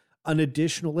add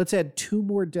 2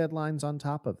 more deadlines on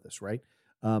top of this, right?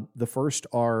 The first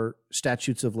are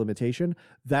statutes of limitation.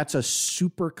 That's a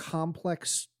super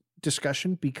complex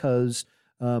discussion because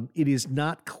it is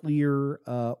not clear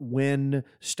when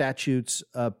statutes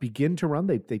begin to run.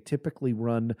 They typically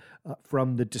run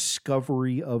from the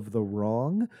discovery of the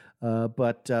wrong.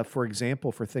 But for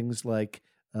example, for things like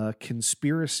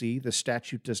conspiracy, the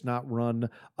statute does not run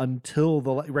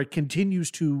until continues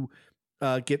to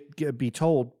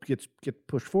get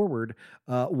pushed forward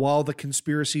while the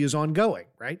conspiracy is ongoing,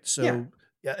 right? So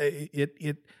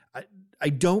I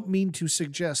don't mean to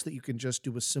suggest that you can just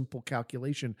do a simple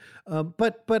calculation,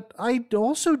 but I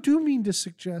also do mean to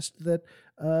suggest that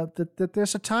that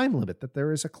there's a time limit, that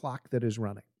there is a clock that is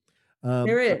running.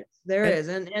 There is,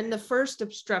 and the first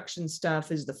obstruction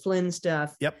stuff is the Flynn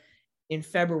stuff. Yep. In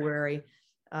February,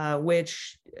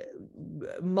 which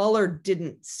Mueller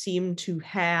didn't seem to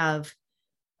have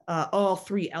all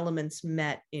 3 elements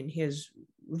met in his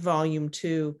volume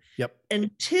 2. Yep.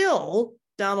 Until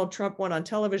Donald Trump went on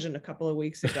television a couple of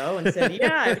weeks ago and said,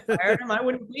 yeah, I fired him. I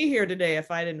wouldn't be here today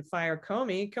if I didn't fire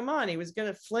Comey. Come on. He was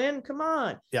going to Flynn. Come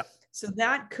on. Yeah. So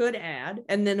that could add.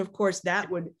 And then, of course,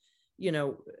 that would,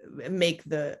 make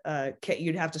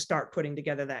you'd have to start putting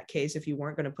together that case if you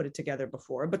weren't going to put it together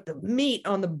before. But the meat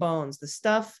on the bones, the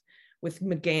stuff with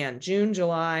McGahn, June,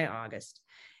 July, August.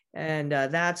 And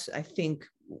that's, I think,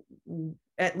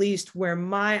 at least where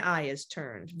my eye is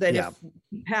turned, that if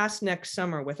we pass next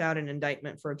summer without an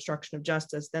indictment for obstruction of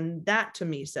justice, then that to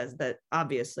me says that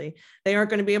obviously they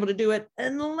aren't going to be able to do it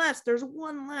unless there's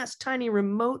one last tiny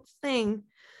remote thing.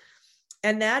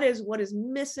 And that is what is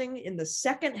missing in the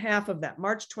second half of that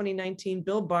March 2019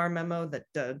 Bill Barr memo that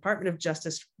the Department of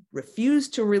Justice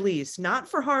refused to release, not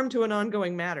for harm to an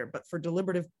ongoing matter, but for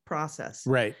deliberative process.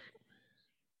 Right.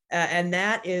 And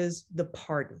that is the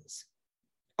pardons.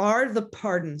 Are the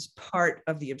pardons part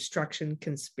of the obstruction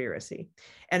conspiracy?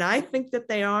 And I think that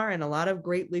they are, and a lot of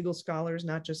great legal scholars,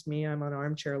 not just me, I'm an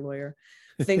armchair lawyer,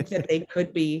 think that they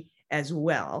could be as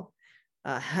well.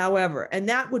 However, and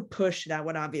that would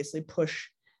obviously push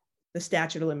the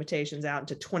statute of limitations out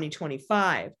into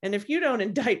 2025. And if you don't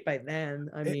indict by then,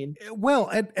 I mean. Well,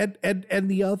 and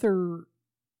the other,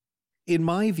 in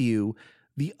my view,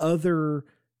 the other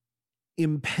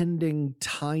impending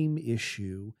time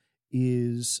issue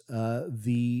is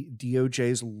the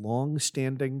DOJ's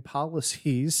longstanding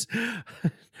policies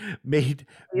made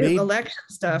election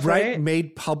stuff, right?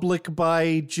 Made public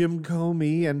by Jim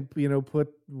Comey, and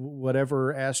put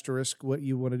whatever asterisk what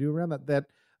you want to do around that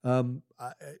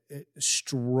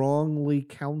strongly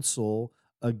counsel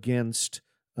against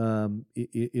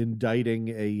indicting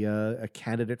a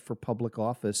candidate for public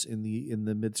office in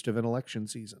the midst of an election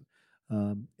season.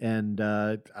 And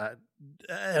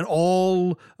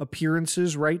all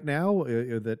appearances right now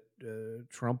that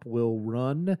Trump will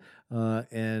run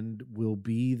and will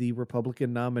be the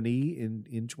Republican nominee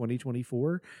in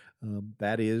 2024.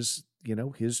 That is,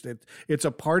 it's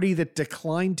a party that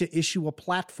declined to issue a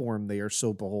platform. They are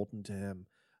so beholden to him.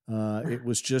 It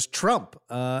was just Trump.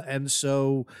 And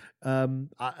so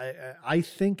I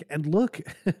think, and look,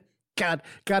 God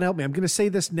help me. I'm going to say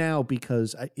this now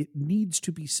because it needs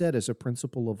to be said as a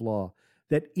principle of law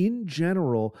that in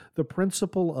general, the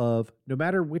principle of no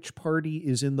matter which party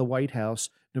is in the White House,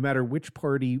 no matter which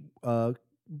party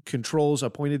controls,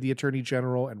 appointed the attorney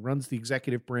general and runs the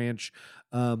executive branch,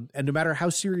 and no matter how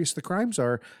serious the crimes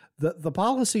are, the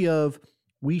policy of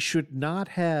we should not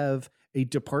have a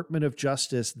Department of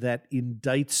Justice that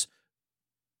indicts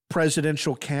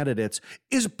presidential candidates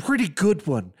is a pretty good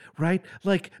one, right?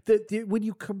 Like when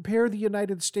you compare the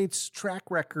United States track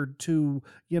record to,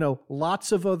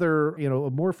 lots of other,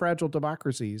 more fragile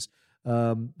democracies,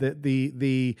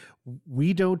 the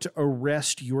we don't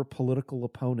arrest your political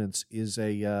opponents is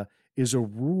a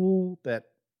rule that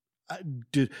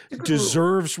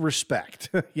deserves respect.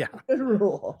 Yeah. Good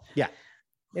rule. Yeah.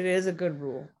 It is a good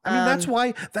rule. I mean,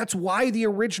 that's why the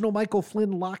original Michael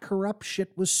Flynn lock her up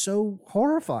shit was so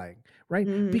horrifying, right?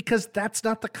 Mm-hmm. Because that's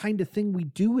not the kind of thing we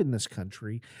do in this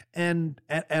country. And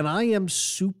I am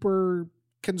super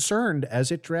concerned as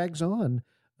it drags on.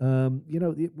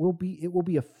 It will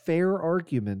be a fair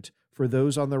argument for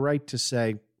those on the right to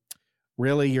say,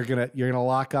 really, you're gonna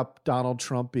lock up Donald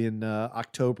Trump in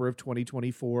October of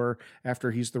 2024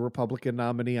 after he's the Republican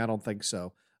nominee? I don't think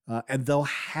so. And they'll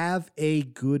have a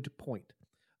good point.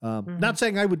 Not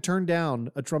saying I would turn down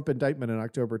a Trump indictment in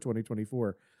October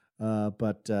 2024,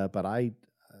 but I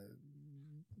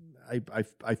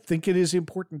think it is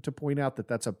important to point out that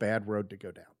that's a bad road to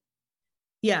go down.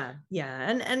 Yeah,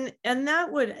 and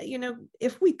that would,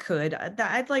 if we could,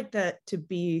 I'd like that to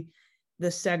be the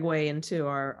segue into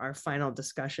our final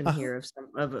discussion here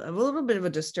of a little bit of a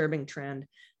disturbing trend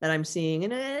that I'm seeing,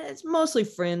 and it's mostly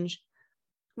fringe.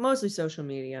 Mostly social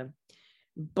media,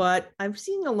 but I've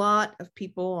seen a lot of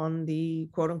people on the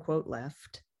quote unquote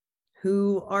left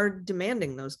who are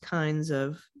demanding those kinds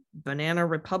of banana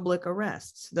republic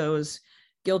arrests, those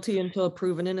guilty until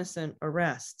proven innocent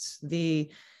arrests,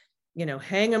 the,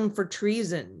 hang them for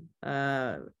treason,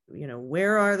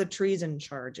 where are the treason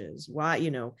charges? Why,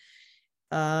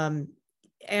 and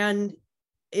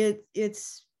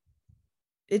it's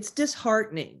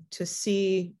disheartening to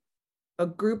see a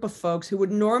group of folks who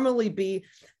would normally be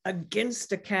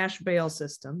against a cash bail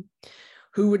system,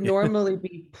 who would normally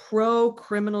be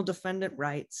pro-criminal defendant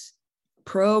rights,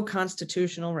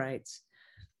 pro-constitutional rights,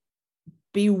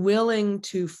 be willing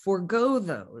to forego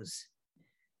those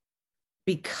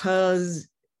because,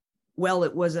 well,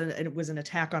 it was an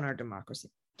attack on our democracy.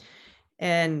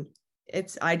 And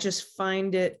I just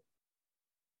find it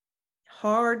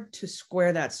hard to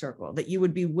square that circle, that you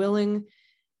would be willing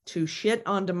to shit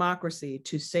on democracy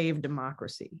to save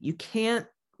democracy. You can't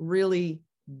really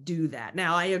do that.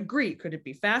 Now, I agree. Could it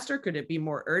be faster? Could it be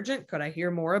more urgent? Could I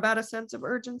hear more about a sense of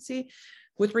urgency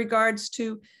with regards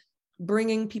to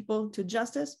bringing people to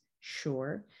justice?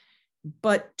 Sure.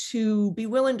 But to be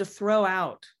willing to throw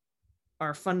out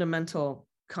our fundamental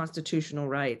constitutional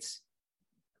rights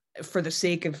for the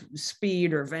sake of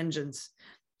speed or vengeance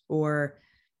or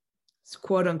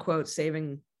quote unquote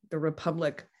saving the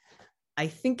republic, I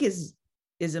think is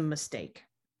a mistake.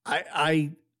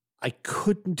 I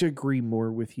couldn't agree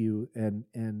more with you.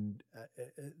 And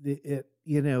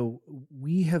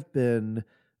we have been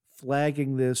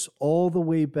flagging this all the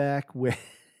way back when,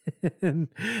 and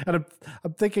I'm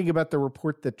thinking about the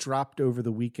report that dropped over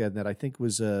the weekend that I think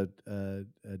was a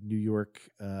New York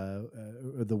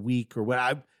or the Week or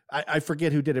what, I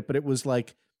forget who did it, but it was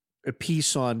like a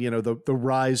piece on, the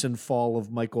rise and fall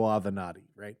of Michael Avenatti,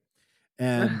 right?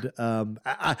 And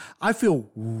I feel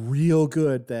real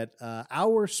good that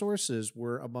our sources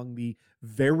were among the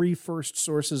very first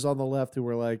sources on the left who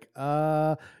were like,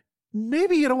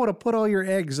 maybe you don't want to put all your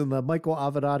eggs in the Michael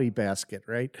Avenatti basket,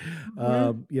 right?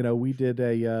 Mm-hmm. We did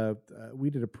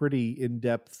a pretty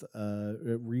in-depth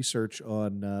research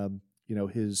on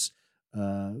his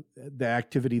the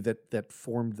activity that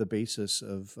formed the basis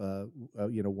of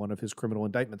one of his criminal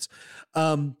indictments.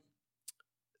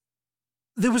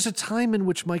 There was a time in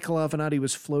which Michael Avenatti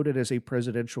was floated as a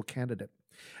presidential candidate.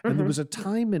 And there was a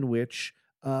time in which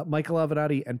Michael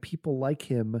Avenatti and people like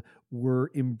him were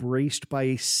embraced by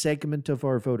a segment of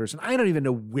our voters. And I don't even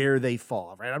know where they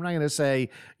fall, right? I'm not going to say,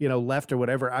 left or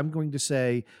whatever. I'm going to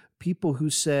say people who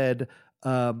said,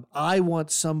 I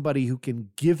want somebody who can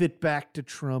give it back to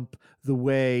Trump the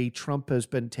way Trump has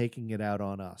been taking it out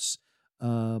on us.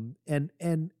 And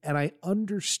I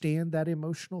understand that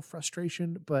emotional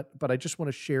frustration, but I just want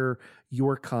to share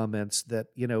your comments that,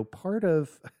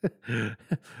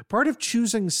 part of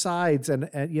choosing sides and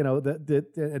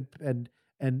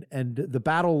the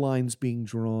battle lines being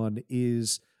drawn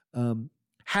is,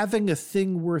 having a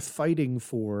thing worth fighting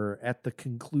for at the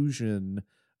conclusion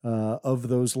of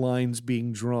those lines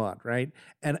being drawn, right?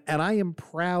 And I am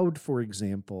proud, for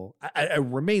example, I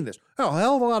remain this. Oh, a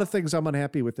hell of a lot of things I'm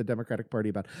unhappy with the Democratic Party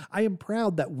about. I am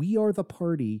proud that we are the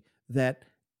party that,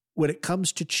 when it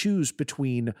comes to choose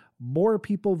between more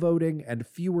people voting and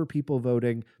fewer people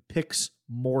voting, picks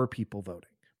more people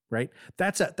voting, right?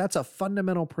 That's a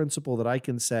fundamental principle that I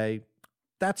can say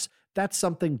that's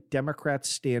something Democrats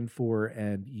stand for,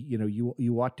 and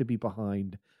you ought to be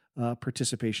behind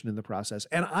participation in the process.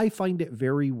 And I find it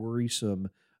very worrisome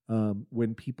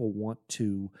when people want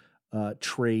to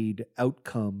trade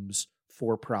outcomes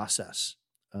for process.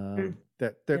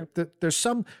 There's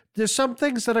some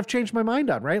things that I've changed my mind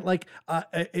on, right? Like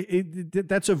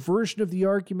that's a version of the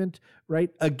argument, right,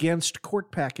 against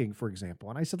court packing, for example.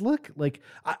 And I said, look, like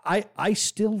I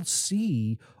still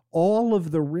see all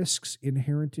of the risks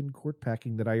inherent in court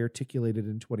packing that I articulated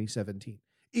in 2017.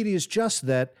 It is just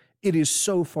that it is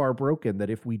so far broken that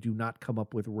if we do not come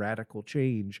up with radical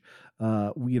change,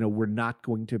 we're not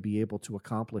going to be able to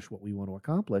accomplish what we want to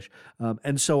accomplish.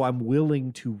 And so I'm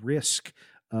willing to risk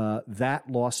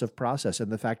that loss of process and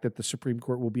the fact that the Supreme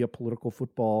Court will be a political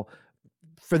football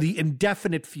for the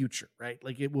indefinite future, right?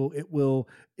 Like it will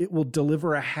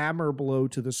deliver a hammer blow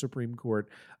to the Supreme Court.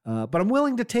 But I'm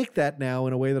willing to take that now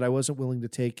in a way that I wasn't willing to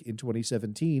take in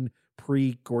 2017,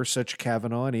 pre-Gorsuch,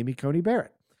 Kavanaugh, and Amy Coney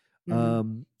Barrett.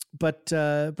 Mm-hmm. But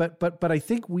I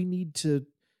think we need to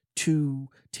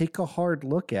take a hard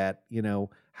look at,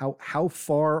 how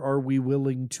far are we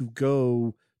willing to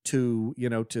go to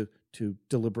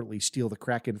deliberately steal the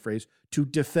Kraken phrase, to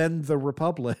defend the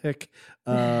Republic,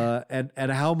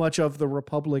 and how much of the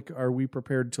Republic are we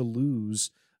prepared to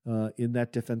lose in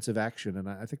that defensive action? And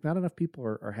I think not enough people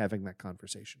are having that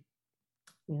conversation.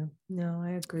 Yeah, no,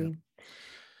 I agree.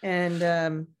 Yeah.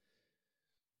 And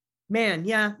man,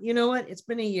 yeah, you know what? It's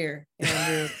been a year,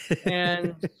 Andrew,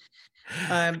 and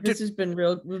this has been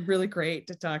really great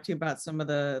to talk to you about some of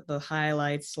the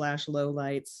highlights /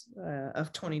 lowlights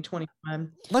of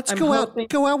 2021. Let's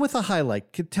go out with a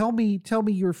highlight. Tell me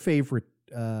your favorite,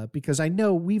 because I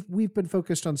know we've been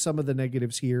focused on some of the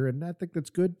negatives here, and I think that's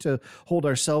good to hold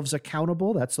ourselves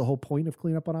accountable. That's the whole point of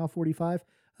Clean Up on Aisle 45.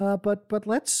 But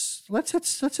let's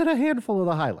hit a handful of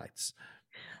the highlights.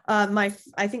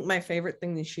 I think my favorite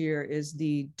thing this year is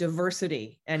the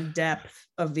diversity and depth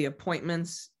of the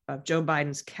appointments of Joe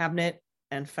Biden's cabinet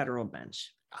and federal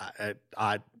bench.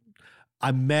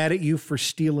 I'm mad at you for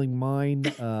stealing mine,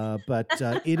 but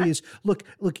it is look.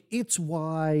 It's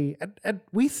why, and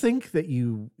we think that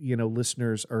you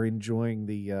listeners are enjoying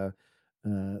the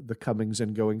comings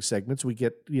and going segments. We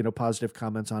get positive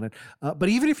comments on it, but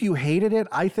even if you hated it,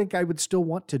 I think I would still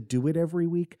want to do it every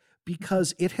week,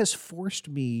 because it has forced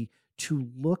me to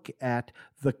look at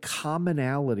the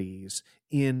commonalities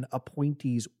in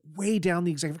appointees way down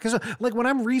the executive. Because like when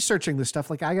I'm researching this stuff,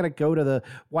 like I got to go to the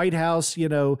White House, /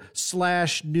 new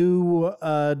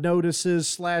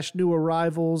notices / new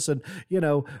arrivals, and,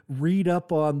 read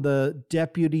up on the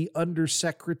deputy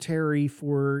undersecretary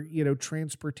for,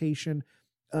 transportation.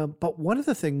 But one of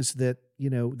the things that,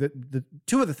 the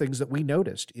two of the things that we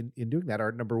noticed in doing that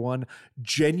are, number one,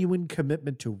 genuine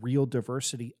commitment to real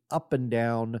diversity up and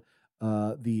down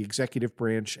the executive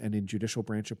branch and in judicial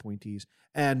branch appointees,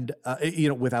 and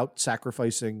without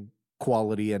sacrificing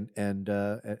quality and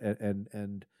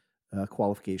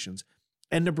qualifications.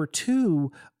 And number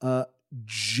two,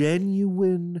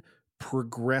 genuine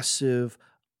progressive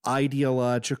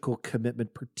ideological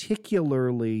commitment,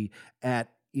 particularly at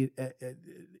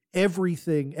every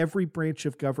branch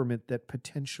of government that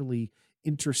potentially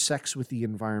intersects with the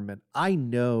environment. I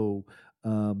know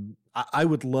I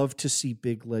would love to see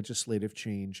big legislative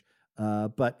change,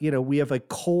 but we have a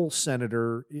coal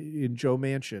senator in Joe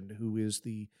Manchin who is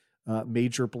the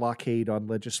major blockade on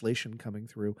legislation coming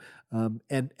through,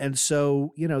 and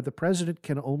so the president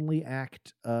can only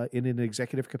act in an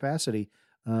executive capacity.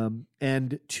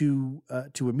 And to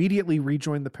immediately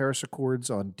rejoin the Paris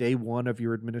Accords on day one of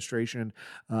your administration,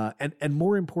 and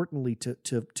more importantly,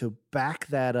 to back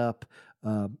that up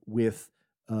with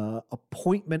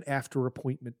appointment after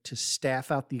appointment to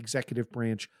staff out the executive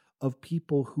branch of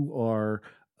people who are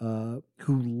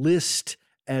who list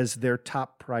as their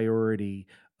top priority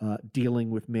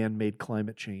dealing with man-made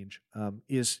climate change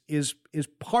is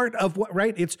part of what,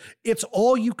 right? It's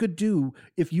all you could do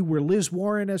if you were Liz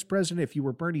Warren as president, if you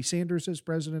were Bernie Sanders as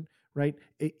president, right?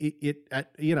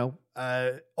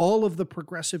 All of the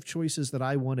progressive choices that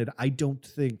I wanted, I don't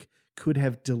think could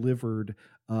have delivered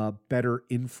better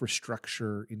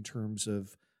infrastructure in terms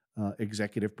of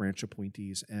executive branch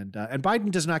appointees, and Biden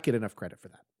does not get enough credit for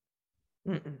that.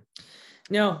 Mm-mm.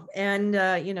 No, and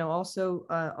also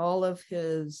all of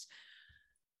his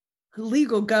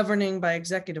legal governing by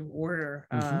executive order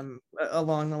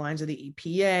along the lines of the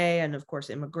EPA, and of course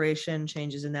immigration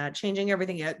changes in that, changing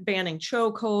everything, banning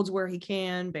chokeholds where he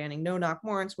can, banning no-knock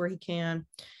warrants where he can.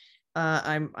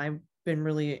 I've been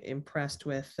really impressed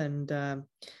with, and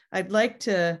I'd like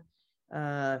to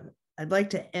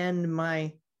end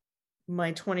my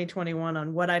 2021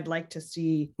 on what I'd like to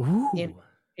see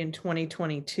in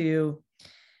 2022,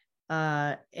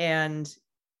 and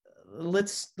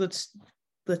let's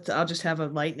I'll just have a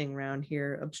lightning round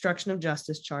here. Obstruction of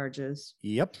justice charges.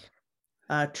 Yep.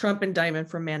 Trump indictment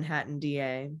for Manhattan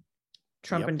DA.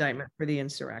 Trump indictment for the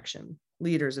insurrection,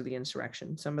 leaders of the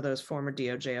insurrection, some of those former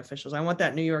DOJ officials. I want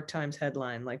that New York Times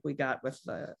headline like we got with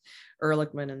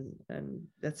Ehrlichman and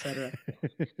et cetera.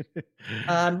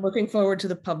 I'm looking forward to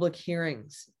the public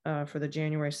hearings for the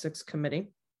January 6th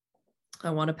committee.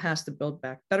 I want to pass the Build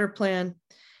Back Better plan.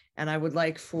 And I would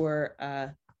like for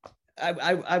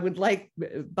I would like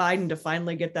Biden to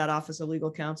finally get that Office of Legal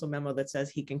Counsel memo that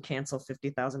says he can cancel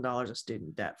 $50,000 of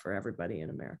student debt for everybody in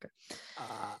America.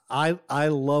 I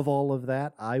love all of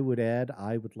that. I would add,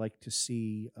 I would like to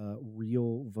see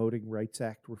real Voting Rights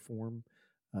Act reform.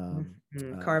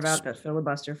 Carve out that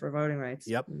filibuster for voting rights.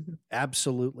 Yep,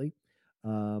 absolutely.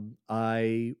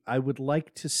 I would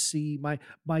like to see,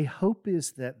 my hope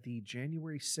is that the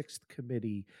January 6th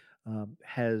committee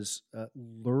has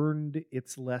learned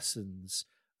its lessons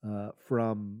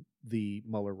from the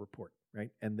Mueller report, right?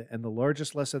 And the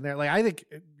largest lesson there, like I think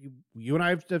you and I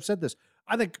have said this,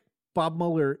 I think Bob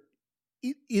Mueller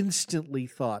instantly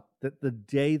thought that the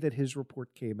day that his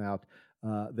report came out,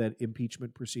 that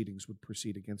impeachment proceedings would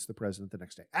proceed against the president the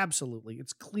next day. Absolutely,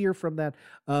 it's clear from that.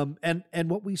 And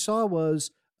what we saw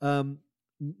was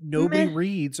nobody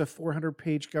reads a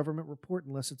 400-page government report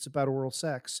unless it's about oral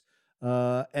sex.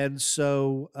 And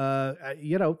so,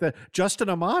 Justin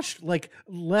Amash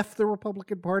left the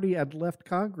Republican Party and left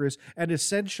Congress and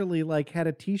essentially had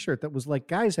a T-shirt that was like,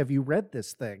 guys, have you read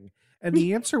this thing? And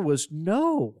the answer was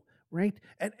no, right?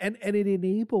 And it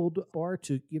enabled Barr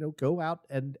to, go out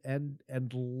and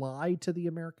lie to the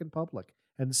American public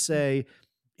and say,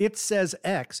 it says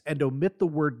X and omit the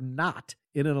word not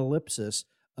in an ellipsis.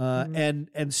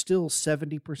 And still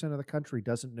 70% of the country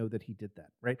doesn't know that he did that,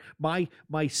 right?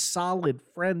 My solid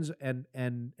friends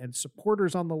and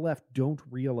supporters on the left don't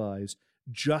realize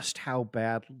just how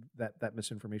bad that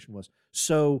misinformation was.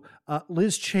 So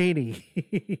Liz Cheney,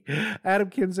 Adam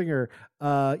Kinzinger,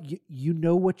 you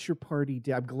know what your party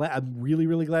did. I'm really,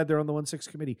 really glad they're on the 1-6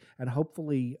 committee, and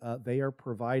hopefully they are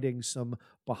providing some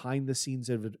behind the scenes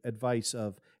advice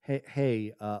of,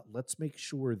 hey, let's make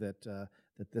sure that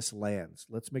this lands.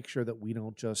 Let's make sure that we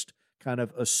don't just kind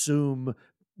of assume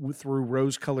through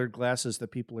rose-colored glasses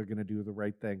that people are going to do the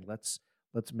right thing. Let's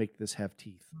make this have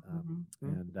teeth,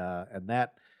 and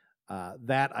that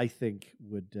I think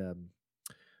would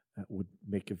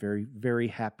make a very, very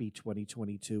happy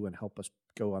 2022 and help us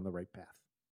go on the right path.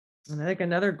 And I think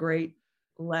another great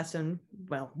lesson,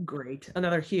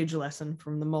 another huge lesson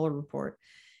from the Mueller report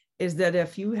is that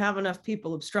if you have enough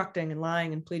people obstructing and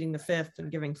lying and pleading the fifth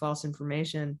and giving false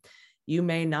information, you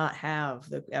may not have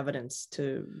the evidence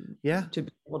to be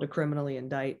able to criminally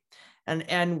indict.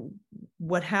 And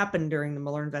what happened during the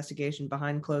Mueller investigation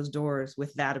behind closed doors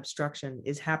with that obstruction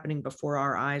is happening before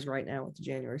our eyes right now with the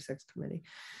January 6th committee.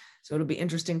 So it'll be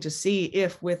interesting to see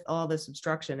if with all this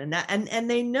obstruction and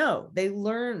they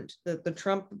learned that the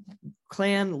Trump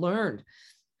clan learned,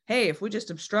 hey, if we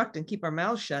just obstruct and keep our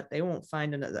mouths shut, they won't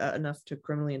find enough to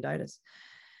criminally indict us.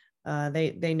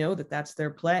 They know that that's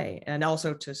their play, and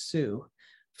also to sue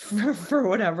for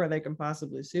whatever they can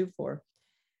possibly sue for.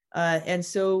 And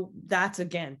so that's,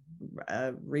 again,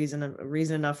 reason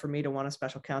enough for me to want a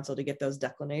special counsel to get those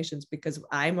declinations, because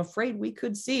I'm afraid we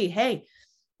could see, hey,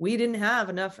 we didn't have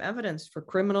enough evidence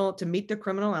to meet the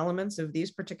criminal elements of these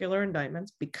particular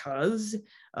indictments because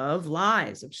of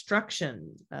lies,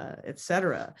 obstruction, et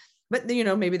cetera. But,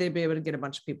 maybe they'd be able to get a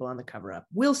bunch of people on the cover up.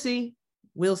 We'll see.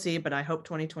 But I hope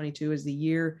 2022 is the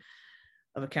year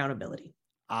of accountability.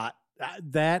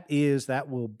 That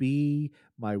will be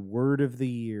my word of the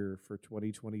year for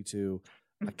 2022,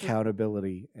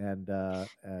 accountability. And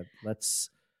let's.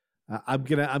 I'm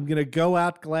gonna go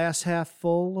out glass half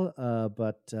full,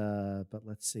 but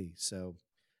let's see. So,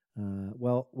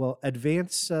 well,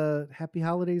 advance happy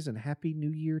holidays and happy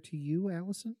New Year to you,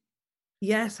 Allison.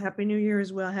 Yes, happy New Year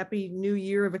as well. Happy New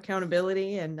Year of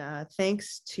accountability, and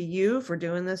thanks to you for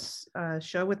doing this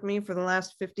show with me for the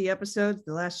last 50 episodes,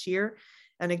 the last year.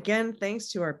 And again, thanks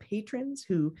to our patrons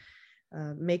who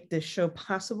make this show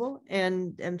possible.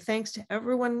 And thanks to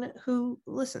everyone who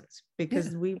listens,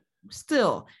 because we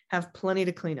still have plenty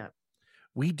to clean up.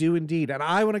 We do indeed. And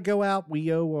I want to go out.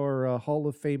 We owe our Hall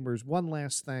of Famers one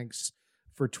last thanks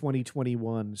for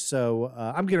 2021. So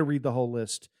I'm going to read the whole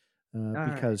list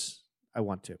because I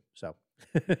want to. So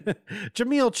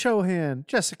Jamil Chohan,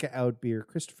 Jessica Outbeer,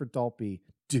 Christopher Dalby,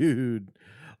 dude,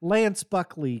 Lance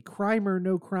Buckley, Crimer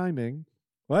No Criming.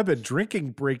 Well, I've been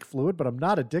drinking brake fluid, but I'm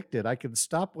not addicted. I can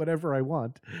stop whenever I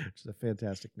want, which is a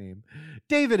fantastic name.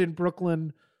 David in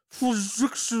Brooklyn,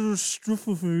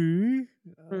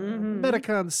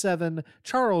 Metacon 7,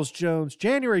 Charles Jones,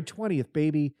 January 20th,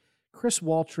 baby, Chris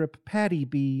Waltrip, Patty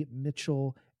B.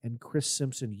 Mitchell, and Chris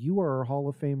Simpson. You are our Hall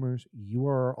of Famers. You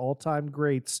are our all-time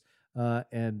greats.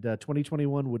 And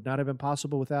 2021 would not have been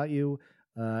possible without you.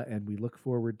 And we look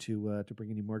forward to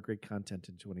bringing you more great content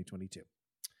in 2022.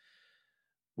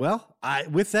 Well,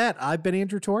 with that, I've been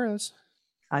Andrew Torres.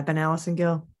 I've been Allison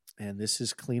Gill. And this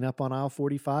is Cleanup on Aisle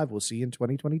 45. We'll see you in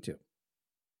 2022.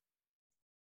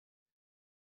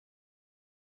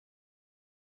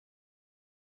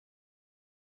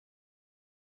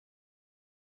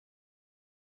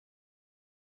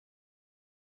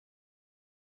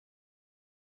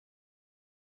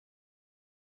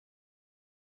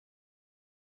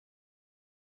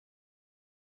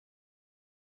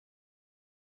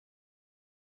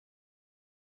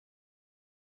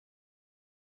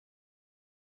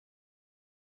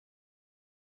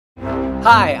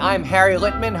 Hi, I'm Harry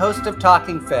Littman, host of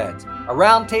Talking Feds, a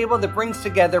roundtable that brings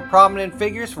together prominent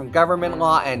figures from government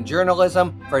law and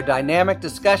journalism for a dynamic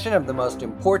discussion of the most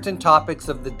important topics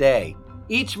of the day.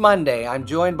 Each Monday, I'm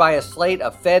joined by a slate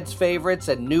of Feds favorites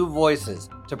and new voices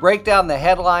to break down the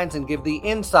headlines and give the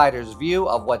insider's view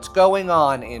of what's going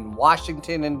on in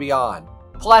Washington and beyond.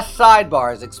 Plus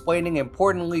sidebars explaining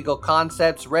important legal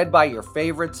concepts read by your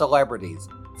favorite celebrities.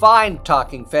 Find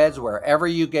Talking Feds wherever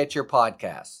you get your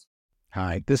podcasts.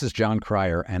 Hi, this is John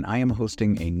Cryer, and I am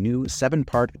hosting a new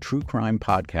 7-part true crime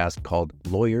podcast called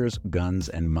Lawyers, Guns,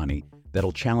 and Money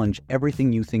that'll challenge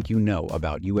everything you think you know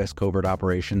about U.S. covert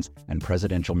operations and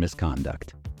presidential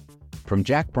misconduct. From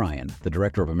Jack Bryan, the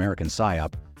director of American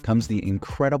PSYOP, comes the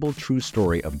incredible true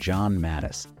story of John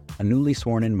Mattis, a newly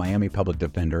sworn-in Miami public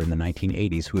defender in the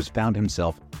 1980s who has found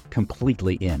himself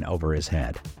completely in over his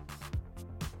head.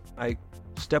 I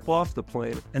step off the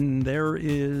plane, and there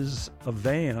is a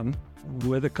van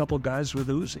with a couple guys with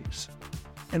Uzis.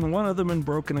 And one of them in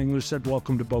broken English said,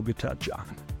 "Welcome to Bogota,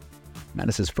 John."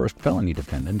 Mattis's first felony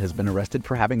defendant has been arrested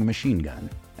for having a machine gun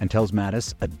and tells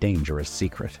Mattis a dangerous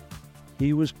secret.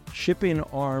 He was shipping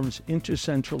arms into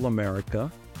Central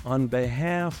America on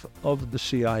behalf of the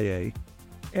CIA.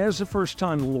 As a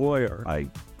first-time lawyer,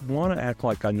 I want to act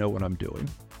like I know what I'm doing.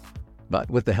 But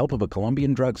with the help of a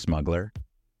Colombian drug smuggler,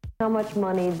 how much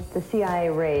money the CIA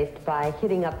raised by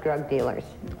hitting up drug dealers?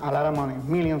 A lot of money,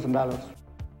 millions of dollars.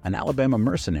 An Alabama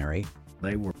mercenary,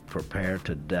 they were prepared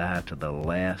to die to the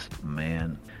last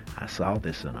man. I saw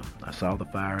this in them. I saw the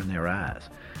fire in their eyes.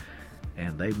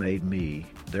 And they made me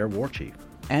their war chief.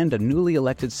 And a newly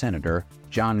elected senator,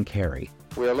 John Kerry.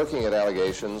 We are looking at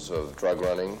allegations of drug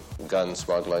running, gun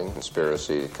smuggling,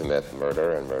 conspiracy to commit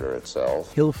murder and murder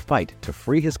itself. He'll fight to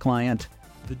free his client.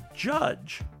 The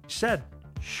judge said,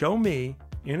 "Show me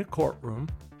in a courtroom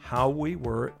how we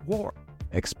were at war."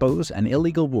 Expose an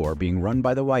illegal war being run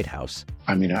by the White House.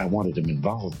 I mean, I wanted him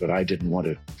involved, but I didn't want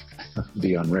to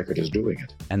be on record as doing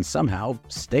it. And somehow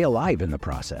stay alive in the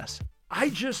process. I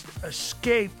just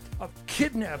escaped a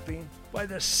kidnapping by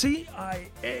the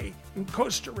CIA in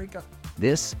Costa Rica.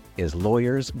 This is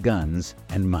Lawyers, Guns,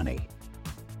 and Money.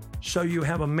 So you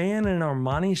have a man in an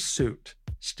Armani suit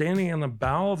standing on the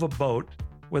bow of a boat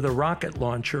with a rocket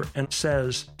launcher and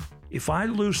says, "If I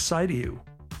lose sight of you,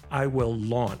 I will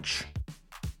launch.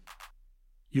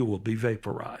 You will be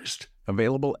vaporized."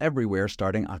 Available everywhere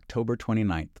starting October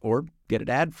 29th, or get it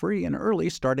ad-free and early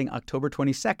starting October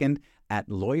 22nd at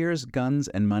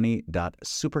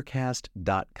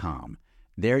lawyersgunsandmoney.supercast.com.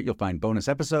 There you'll find bonus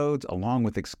episodes along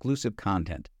with exclusive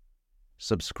content.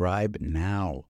 Subscribe now.